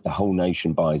so that the whole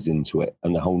nation buys into it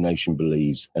and the whole nation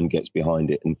believes and gets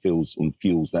behind it and feels and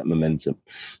fuels that momentum.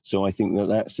 So I think that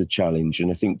that's the challenge.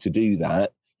 And I think to do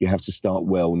that, you have to start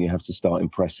well and you have to start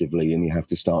impressively and you have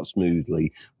to start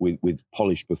smoothly with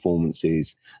polished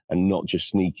performances and not just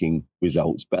sneaking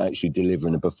results, but actually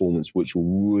delivering a performance which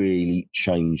will really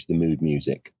change the mood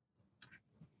music.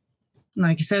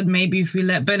 Like you said, maybe if we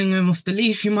let Bellingham off the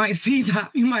leash, you might see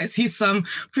that. You might see some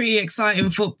pretty exciting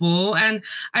football. And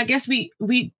I guess we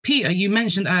Peter, you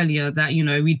mentioned earlier that, you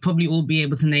know, we'd probably all be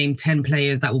able to name 10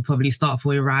 players that will probably start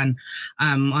for Iran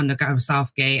under Gareth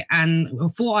Southgate.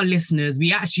 And for our listeners,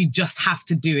 we actually just have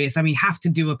to do it. So we have to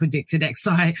do a predicted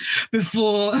XI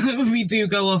before we do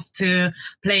go off to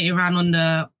play Iran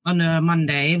on a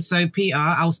Monday. So Peter,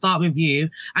 I'll start with you.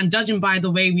 And judging by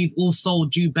the way we've all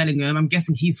sold Jude Bellingham, I'm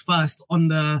guessing he's first on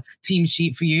the team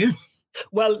sheet for you.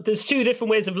 Well, there's two different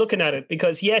ways of looking at it,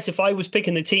 because yes, if I was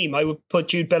picking the team, I would put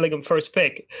Jude Bellingham first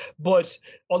pick. But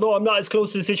although I'm not as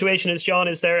close to the situation as John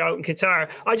is there out in Qatar,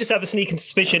 I just have a sneaking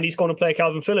suspicion he's going to play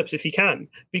Calvin Phillips if he can,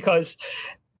 because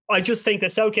I just think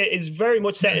that Southgate is very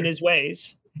much set in his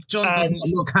ways. John doesn't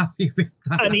look happy with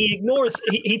that, and he ignores.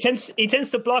 He tends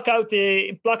to block out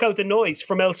the noise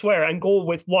from elsewhere and go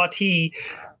with what he,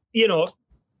 you know.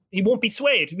 He won't be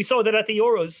swayed. We saw that at the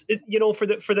Euros, you know, for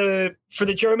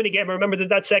the Germany game. I remember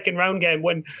that second round game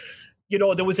when, you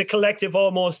know, there was a collective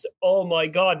almost, oh my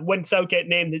God, when Southgate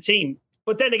named the team.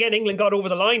 But then again, England got over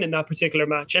the line in that particular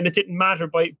match, and it didn't matter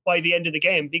by the end of the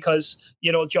game because,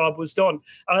 you know, job was done.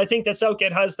 And I think that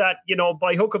Southgate has that, you know,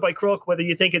 by hook or by crook, whether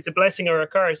you think it's a blessing or a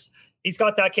curse, he's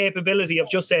got that capability of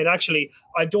just saying, actually,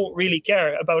 I don't really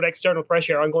care about external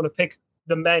pressure. I'm going to pick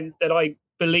the men that I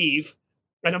believe,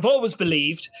 and I've always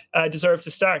believed, deserve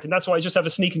to start. And that's why I just have a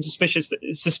sneaking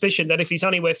suspicion that if he's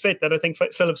anyway fit, that I think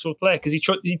Phillips will play, because he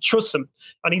trusts him.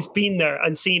 And he's been there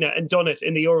and seen it and done it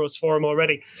in the Euros for him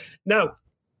already. Now,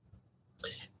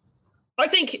 I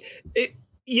think...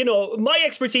 you know, my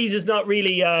expertise is not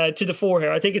really to the fore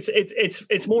here. I think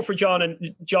it's more for John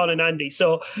and Andy.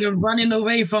 So you're running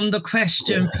away from the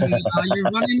question, Peter.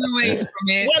 You're running away from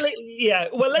it. Well, yeah.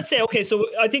 Well, let's say, okay, so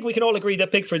I think we can all agree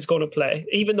that Pickford's going to play.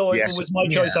 Even though if it was my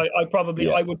choice, I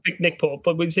would pick Nick Pope,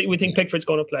 but we think Pickford's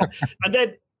going to play.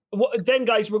 And then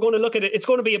guys, we're going to look at it. It's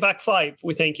going to be a back five,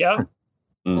 we think, yeah.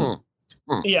 Mm.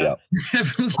 Yeah.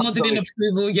 Everyone's nodding in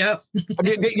approval. Yeah.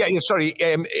 Sorry.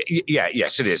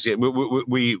 Yes, it is. It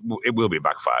will be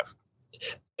back five.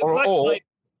 Or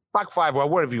back five, or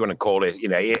whatever you want to call it. You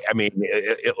know, I mean,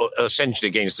 essentially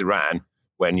against Iran,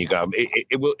 when you go,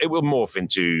 it will morph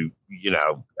into, you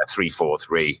know, a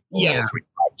 3-4-3 or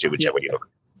 3-5-2, whichever you look.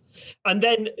 And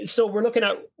then, so we're looking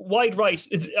at wide right.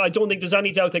 I don't think there's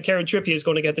any doubt that Kieran Trippier is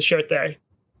going to get the shirt there.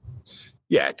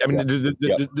 Yeah, I mean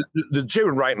the two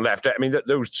and right and left. I mean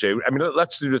those two. I mean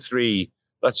let's do the three.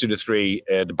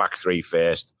 The back three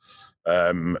first.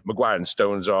 Maguire and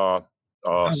Stones are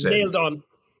nailed on.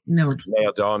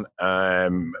 Nailed on.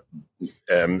 Ben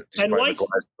White.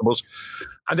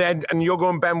 And you're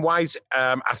going Ben White.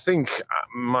 I think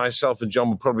myself and John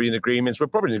were probably in agreement. We're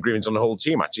probably in agreement on the whole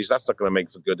team, actually. So that's not going to make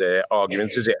for good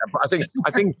arguments, is it? I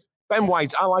think Ben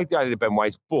White. I like the idea of Ben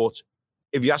White, but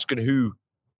if you're asking who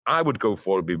I would go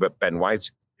for, would be Ben White.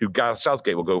 Who Gareth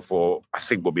Southgate will go for, I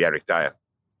think, will be Eric Dyer.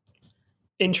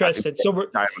 Interested. So we're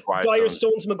Dyer,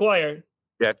 Stones, Maguire.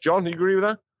 Yeah, John, do you agree with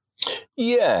that?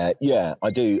 Yeah, I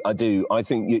do. I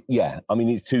think, I mean,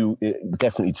 it's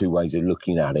definitely two ways of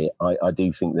looking at it. I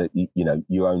do think that, you know,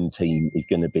 your own team is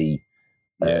going to be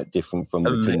different from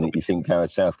the team that you think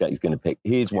Gareth Southgate is going to pick.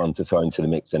 Here's one to throw into the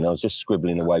mix. And I was just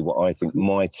scribbling away what I think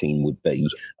my team would be.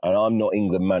 And I'm not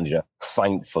England manager,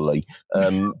 thankfully.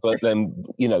 But then,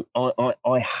 you know,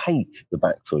 I hate the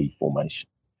back three formation.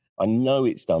 I know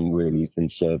it's done really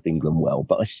and served England well,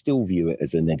 but I still view it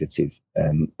as a negative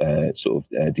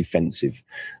defensive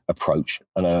approach,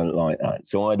 and I don't like that.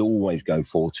 So I'd always go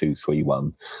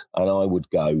 4-2-3-1, and I would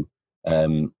go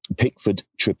Pickford,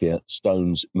 Trippier,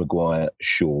 Stones, Maguire,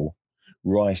 Shaw,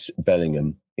 Rice,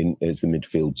 Bellingham as the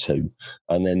midfield two,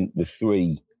 and then the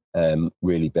three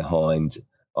really behind.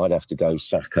 I'd have to go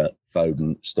Saka,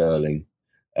 Foden, Sterling,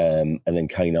 and then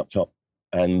Kane up top,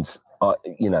 and.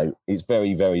 You know, it's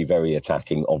very, very, very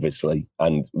attacking, obviously,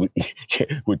 and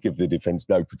would give the defence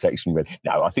no protection.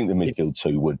 No, I think the midfield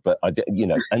two would, but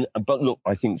but look,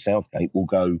 I think Southgate will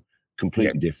go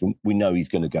completely different. We know he's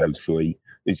going to go three.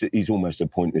 It's almost a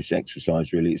pointless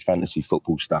exercise, really. It's fantasy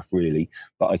football stuff, really.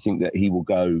 But I think that he will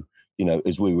go, you know,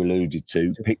 as we alluded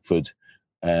to, Pickford,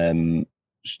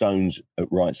 Stones at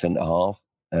right centre half,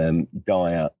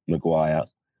 Dyer, Maguire,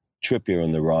 Trippier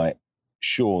on the right,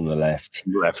 Shaw on the left,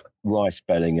 Rice,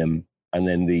 Bellingham, and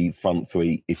then the front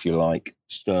three, if you like,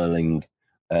 Sterling,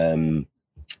 Foden,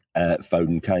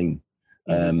 Kane.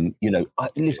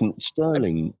 Listen,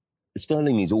 Sterling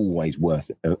is always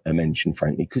worth a mention,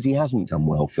 frankly, because he hasn't done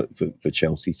well for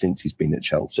Chelsea since he's been at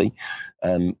Chelsea.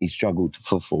 He's struggled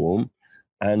for form,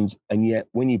 and yet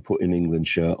when you put an England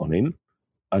shirt on him,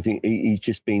 I think he's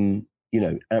just been, you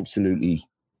know, absolutely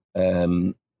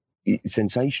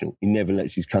sensational. He never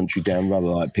lets his country down, rather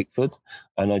like Pickford.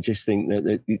 And I just think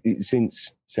that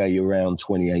since, say, around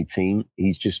 2018,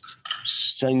 he's just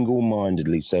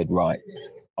single-mindedly said, right,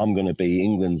 I'm going to be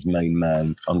England's main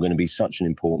man. I'm going to be such an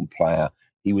important player.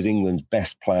 He was England's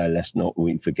best player, let's not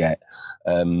forget,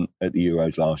 at the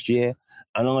Euros last year.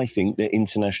 And I think that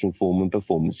international form and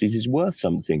performances is worth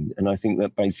something. And I think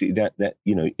that basically that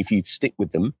if you stick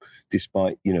with them,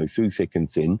 despite, through thick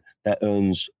and thin, that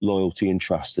earns loyalty and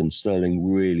trust. And Sterling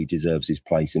really deserves his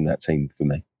place in that team for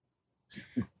me.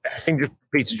 I think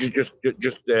Peter,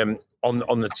 just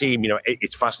on the team,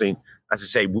 it's fascinating. As I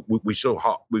say, we so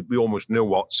hot. We almost know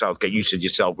what Southgate, you said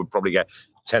yourself, would probably get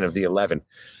 10 of the 11.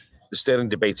 The Sterling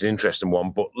debate's an interesting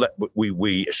one, but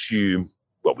we assume,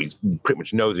 well, we pretty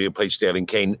much know that he'll play Sterling,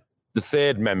 Kane. The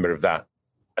third member of that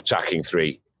attacking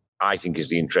three, I think, is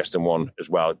the interesting one as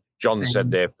well. John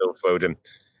said there, Phil Foden.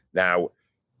 Now,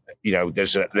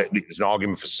 there's an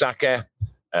argument for Saka.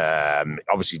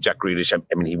 Obviously, Jack Grealish,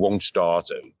 he won't start.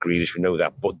 Grealish, we know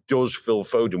that. But does Phil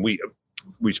Foden,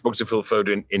 we spoke to Phil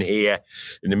Foden in here,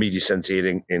 in the media centre here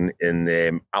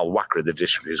in Al Wakra, the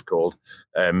district is called,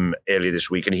 earlier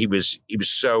this week. And he was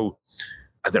so,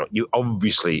 I don't know,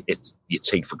 you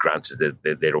take for granted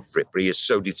that they're up for it, but he is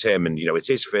so determined. It's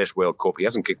his first World Cup. He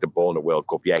hasn't kicked the ball in a World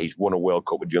Cup yet. He's won a World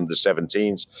Cup with the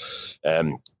under-17s.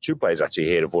 Two players actually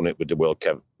here have won it with the World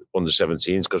Cup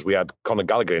under-17s, because we had Conor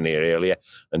Gallagher in here earlier,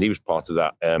 and he was part of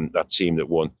that team that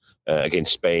won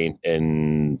against Spain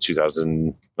in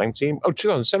 2019. Oh,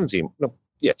 2017. No,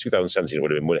 yeah, 2017 would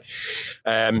have been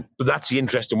winning. But that's the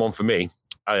interesting one for me.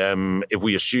 If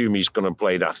we assume he's going to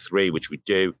play that three, which we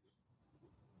do,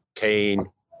 Kane,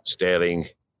 Sterling,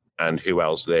 and who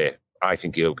else there? I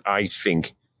think he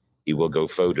will go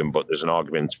Foden, but there's an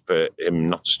argument for him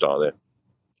not to start there.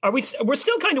 We're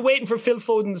still kind of waiting for Phil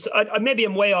Foden's, maybe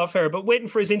I'm way off here, but waiting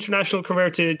for his international career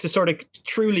to sort of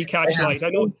truly catch light. I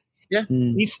know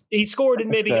he scored in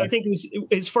maybe, I think it was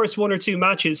his first one or two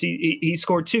matches, he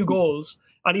scored 2 goals,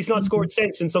 and he's not scored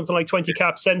since, in something like 20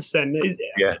 caps since then.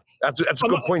 That's a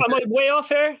good point. Am I way off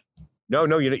here? No,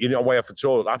 you're not way off at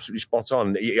all. Absolutely spot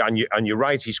on. And you're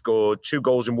right, he scored 2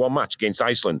 goals in one match against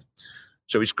Iceland.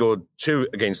 So he scored 2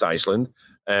 against Iceland,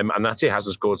 and that's it,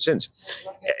 hasn't scored since.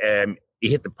 He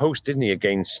hit the post, didn't he,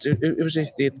 against... He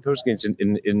hit the post against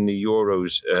in the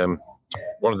Euros,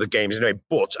 one of the games anyway.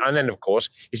 But, and then, of course,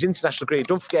 his international career,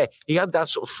 don't forget, he had that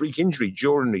sort of freak injury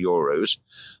during the Euros.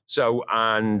 So,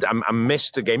 and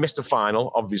missed the game, missed the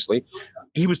final, obviously.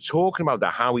 He was talking about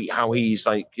that, how he's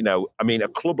like,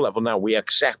 at club level now, we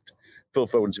accept Phil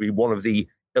Foden to be one of the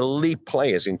elite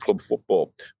players in club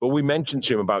football. But we mentioned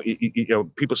to him about,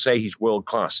 people say he's world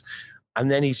class.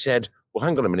 And then he said, well,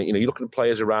 hang on a minute, you look at the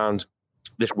players around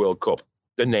this World Cup,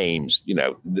 the names, the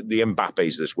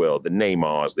Mbappes of this world, the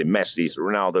Neymars, the Messis, the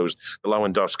Ronaldos, the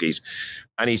Lewandowskis.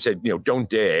 And he said, don't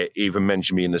dare even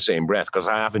mention me in the same breath, because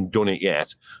I haven't done it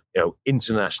yet,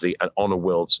 internationally and on a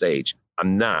world stage.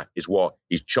 And that is what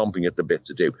he's chomping at the bit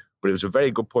to do. But it was a very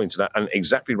good point to that. And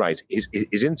exactly right. His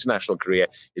international career,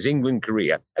 his England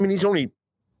career,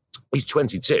 he's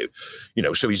 22,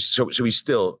 so he's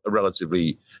still a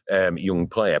relatively young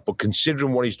player. But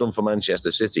considering what he's done for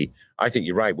Manchester City, I think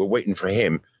you're right. We're waiting for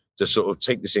him to sort of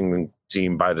take this England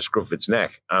team by the scruff of its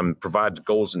neck and provide the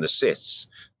goals and assists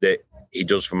that he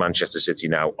does for Manchester City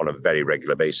now on a very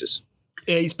regular basis.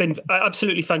 Yeah, he's been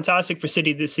absolutely fantastic for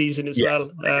City this season as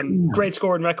well. Great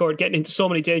scoring record, getting into so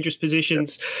many dangerous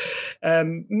positions.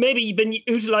 Maybe been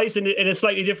utilised in a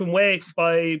slightly different way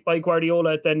by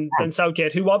Guardiola than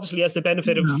Southgate, who obviously has the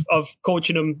benefit of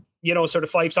coaching him, sort of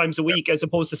 5 times a week, as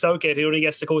opposed to Southgate, who only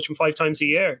gets to coach him 5 times a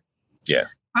year. Yeah.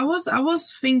 I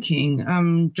was thinking,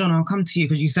 John, I'll come to you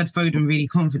because you said Foden really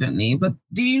confidently, but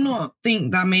do you not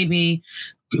think that maybe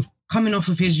coming off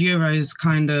of his Euros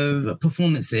kind of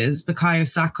performances, Bukayo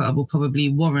Saka will probably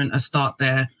warrant a start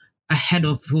there ahead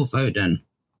of Phil Foden?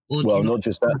 Well, not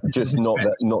just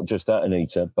that,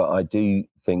 Anita, but I do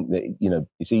think that,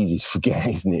 it's easy to forget,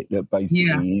 isn't it, that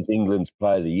basically he's England's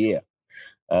Player of the Year.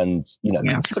 And,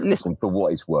 but listen, for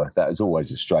what it's worth, that is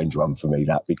always a strange one for me,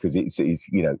 that, because it's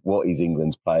what is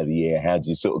England's Player of the Year? How do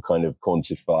you sort of kind of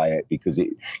quantify it? Because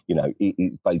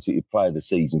it's basically Player of the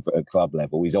Season at club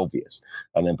level is obvious.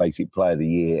 And then basically Player of the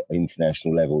Year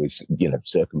international level is,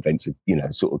 circumvents,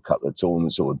 sort of couple of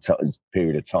tournaments or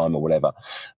period of time or whatever.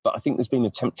 But I think there's been a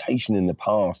temptation in the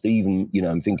past, even,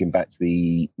 I'm thinking back to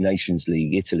the Nations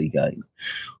League Italy game,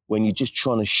 when you're just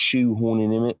trying to shoehorn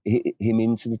him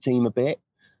into the team a bit.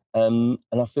 And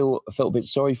I felt a bit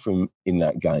sorry for him in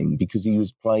that game, because he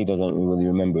was played, I don't know whether you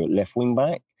remember, at left wing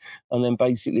back. And then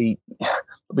basically,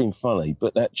 I've been funny,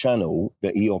 but that channel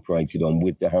that he operated on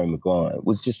with the Harry Maguire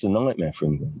was just a nightmare for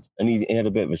England. And he had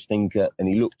a bit of a stinker and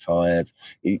he looked tired.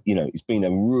 It's been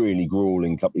a really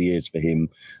grueling couple of years for him.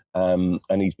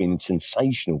 And he's been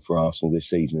sensational for Arsenal this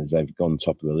season as they've gone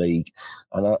top of the league.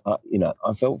 And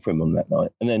I felt for him on that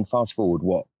night. And then fast forward,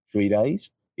 3 days?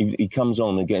 He comes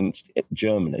on against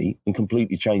Germany and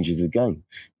completely changes the game.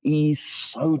 He's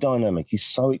so dynamic. He's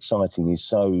so exciting. He's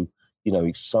so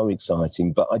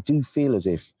exciting. But I do feel as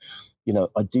if,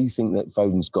 I do think that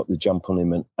Foden's got the jump on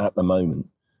him at the moment.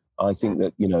 I think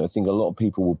that, I think a lot of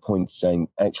people will point to saying,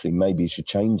 actually, maybe you should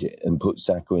change it and put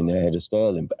Saka in ahead of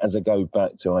Sterling. But as I go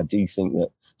back to, I do think that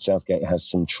Southgate has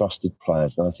some trusted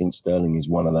players, and I think Sterling is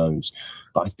one of those.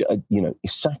 But,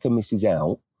 if Saka misses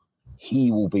out,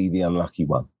 he will be the unlucky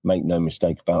one. Make no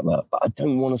mistake about that. But I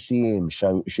don't want to see him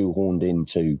shoehorned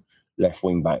into left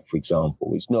wing back, for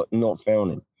example. It's not fair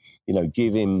on him.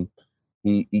 Give him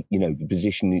the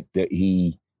position that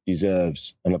he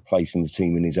deserves and a place in the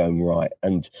team in his own right.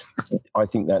 And I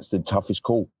think that's the toughest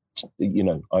call.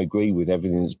 I agree with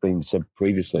everything that's been said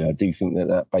previously. I do think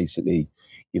that basically,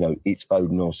 it's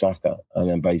Foden or Saka. And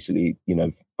then basically,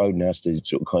 Foden has to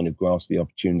sort of kind of grasp the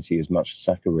opportunity as much as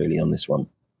Saka really on this one.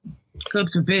 God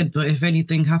forbid, but if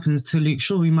anything happens to Luke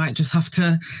Shaw, we might just have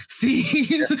to see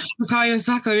Bukayo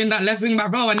Saka in that left wing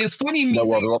back role. And it's funny,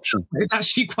 no other option. It's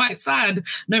actually quite sad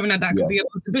knowing that could be a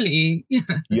possibility.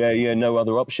 Yeah, no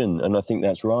other option. And I think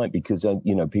that's right because,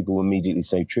 people immediately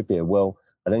say Trippier. Well,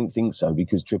 I don't think so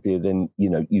because Trippier then,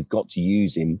 you've got to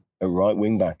use him at right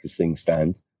wing back as things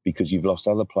stand because you've lost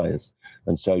other players.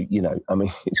 And so,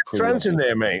 it's Trent's in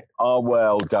there, mate. Oh,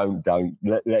 well, don't.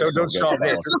 Let's start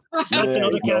this. That's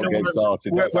another can of worms.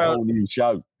 That's a whole new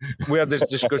show. We had this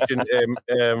discussion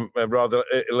rather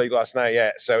late last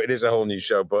night, so it is a whole new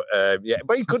show. But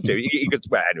but he could do. He could.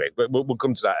 Well, anyway, but we'll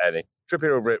come to that. Anyway,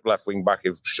 Trippier over at left wing back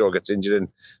if Shaw gets injured,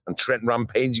 and Trent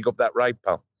rampaging up that right,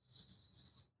 pal.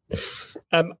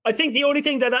 I think the only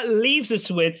thing that leaves us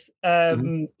with,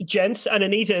 gents and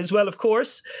Anita as well, of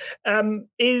course,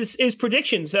 is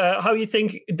predictions. How you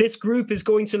think this group is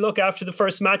going to look after the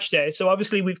first match day. So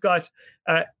obviously we've got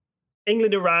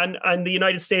England, Iran, and the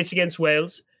United States against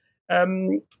Wales.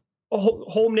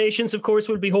 Home nations, of course,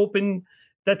 will be hoping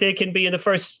that they can be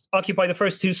occupy the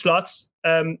first two slots,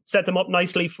 set them up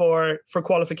nicely for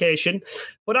qualification.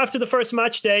 But after the first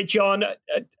match day, John,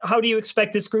 how do you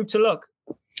expect this group to look?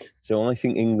 So I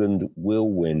think England will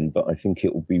win, but I think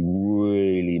it will be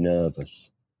really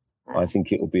nervous. I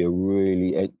think it will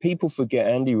be people forget,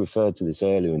 Andy referred to this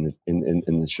earlier in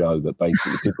the show, but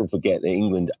basically people forget that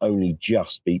England only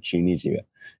just beat Tunisia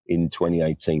in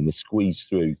 2018. They squeezed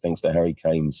through thanks to Harry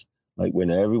Kane's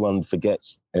winner. Everyone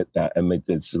forgets that amid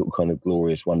the sort of kind of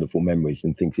glorious, wonderful memories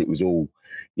and thinks it was all,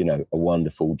 a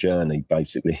wonderful journey,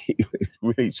 basically.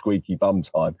 Really squeaky bum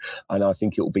time. And I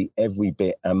think it will be every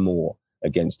bit and more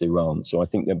against Iran. So I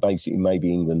think that basically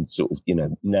maybe England sort of,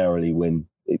 narrowly win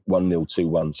 1-0,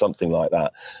 2-1, something like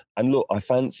that. And look, I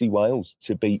fancy Wales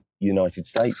to beat United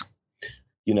States.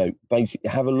 Basically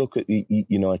have a look at the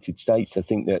United States. I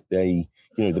think that the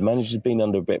manager's been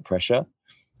under a bit of pressure.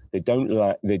 I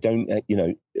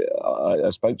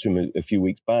spoke to him a few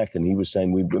weeks back and he was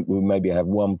saying we maybe have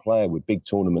one player with big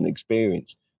tournament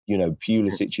experience.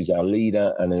 Pulisic is our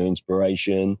leader and an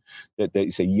inspiration. That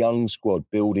it's a young squad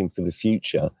building for the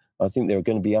future. I think they're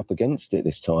going to be up against it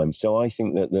this time. So I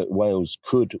think that Wales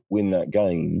could win that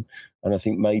game. And I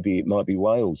think maybe it might be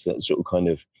Wales that sort of kind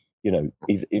of,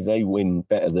 if they win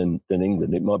better than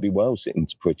England, it might be Wales sitting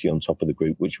pretty on top of the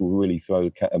group, which will really throw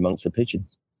a cat amongst the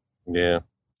pigeons. Yeah.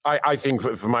 I think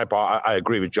for my part, I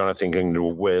agree with John. I think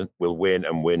England will win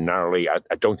and win narrowly. I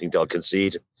don't think they'll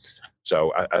concede.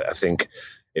 So I think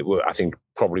it will. I think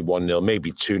probably 1-0,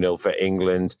 maybe 2-0 for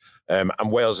England.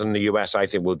 And Wales and the US, I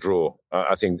think, will draw.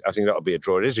 I think that'll be a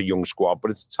draw. It is a young squad, but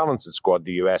it's a talented squad,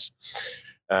 the US.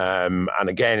 And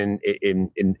again,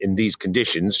 in these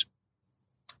conditions,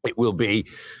 it will be.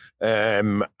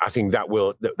 I think that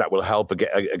will help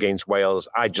against Wales.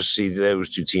 I just see those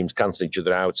two teams cancel each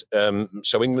other out.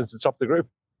 So England's the top of the group.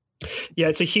 Yeah,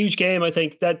 it's a huge game. I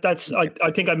think that's. I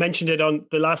think I mentioned it on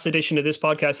the last edition of this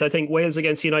podcast. I think Wales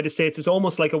against the United States is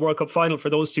almost like a World Cup final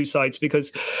for those two sides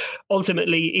because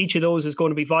ultimately each of those is going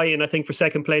to be vying, I think, for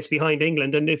second place behind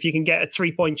England. And if you can get a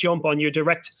 3-point jump on your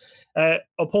direct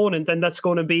opponent, then that's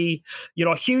going to be,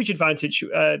 a huge advantage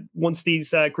once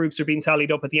these groups are being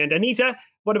tallied up at the end. Anita,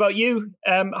 what about you?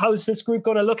 How's this group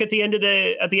going to look at the end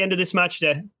of this match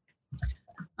day?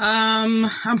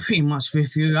 I'm pretty much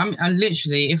with you. I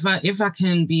literally, if I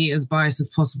can be as biased as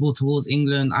possible towards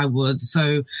England, I would.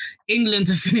 So England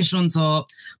to finish on top,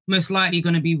 most likely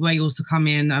going to be Wales to come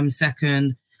in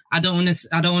second. I don't want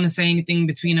to say anything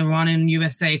between Iran and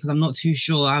USA because I'm not too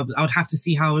sure. I would have to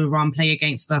see how Iran play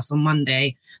against us on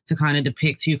Monday to kind of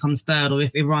depict who comes third, or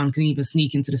if Iran can even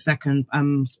sneak into the second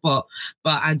spot.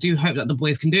 But I do hope that the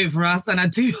boys can do it for us, and I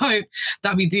do hope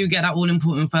that we do get that all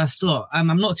important first slot. I'm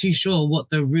not too sure what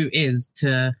the route is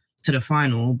to the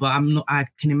final, but I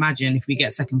can imagine if we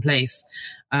get second place,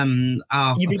 you'd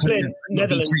be playing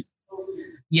Netherlands.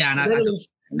 Yeah, and Netherlands.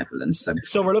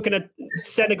 So we're looking at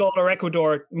Senegal or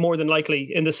Ecuador more than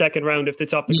likely in the second round if they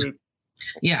top the group.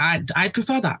 Yeah, I'd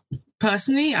prefer that.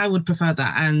 Personally, I would prefer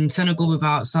that. And Senegal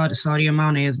without Sadio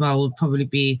Mane as well would probably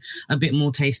be a bit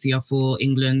more tastier for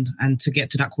England and to get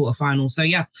to that quarterfinal. So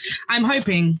yeah, I'm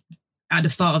hoping at the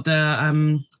start of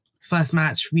the first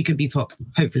match we could be top,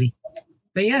 hopefully.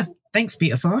 But yeah, thanks,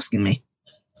 Peter, for asking me.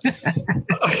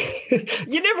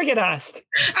 You never get asked.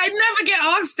 I never get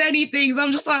asked anything. So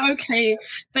I'm just like, okay,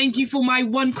 thank you for my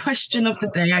one question of the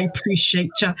day. I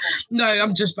appreciate you. No,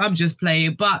 I'm just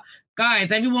playing. But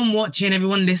guys, everyone watching,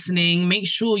 everyone listening, make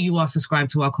sure you are subscribed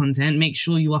to our content. Make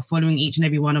sure you are following each and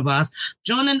every one of us.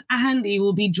 John and Andy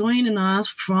will be joining us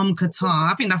from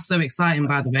Qatar. I think that's so exciting,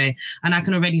 by the way. And I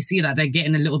can already see that they're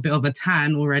getting a little bit of a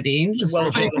tan already. Just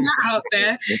putting that out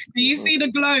there. Do you see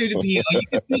the glow, Peter? You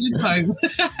can see the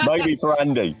glow. Maybe for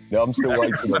Andy. No, I'm still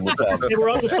waiting on the tan. They were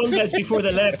on the sunbeds before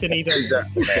they left,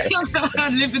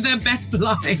 and living their best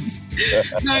lives.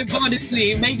 No, but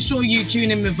honestly, make sure you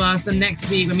tune in with us. And next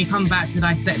week, when we come back to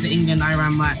dissect the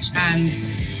England-Iran match. And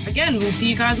again, we'll see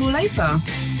you guys all later.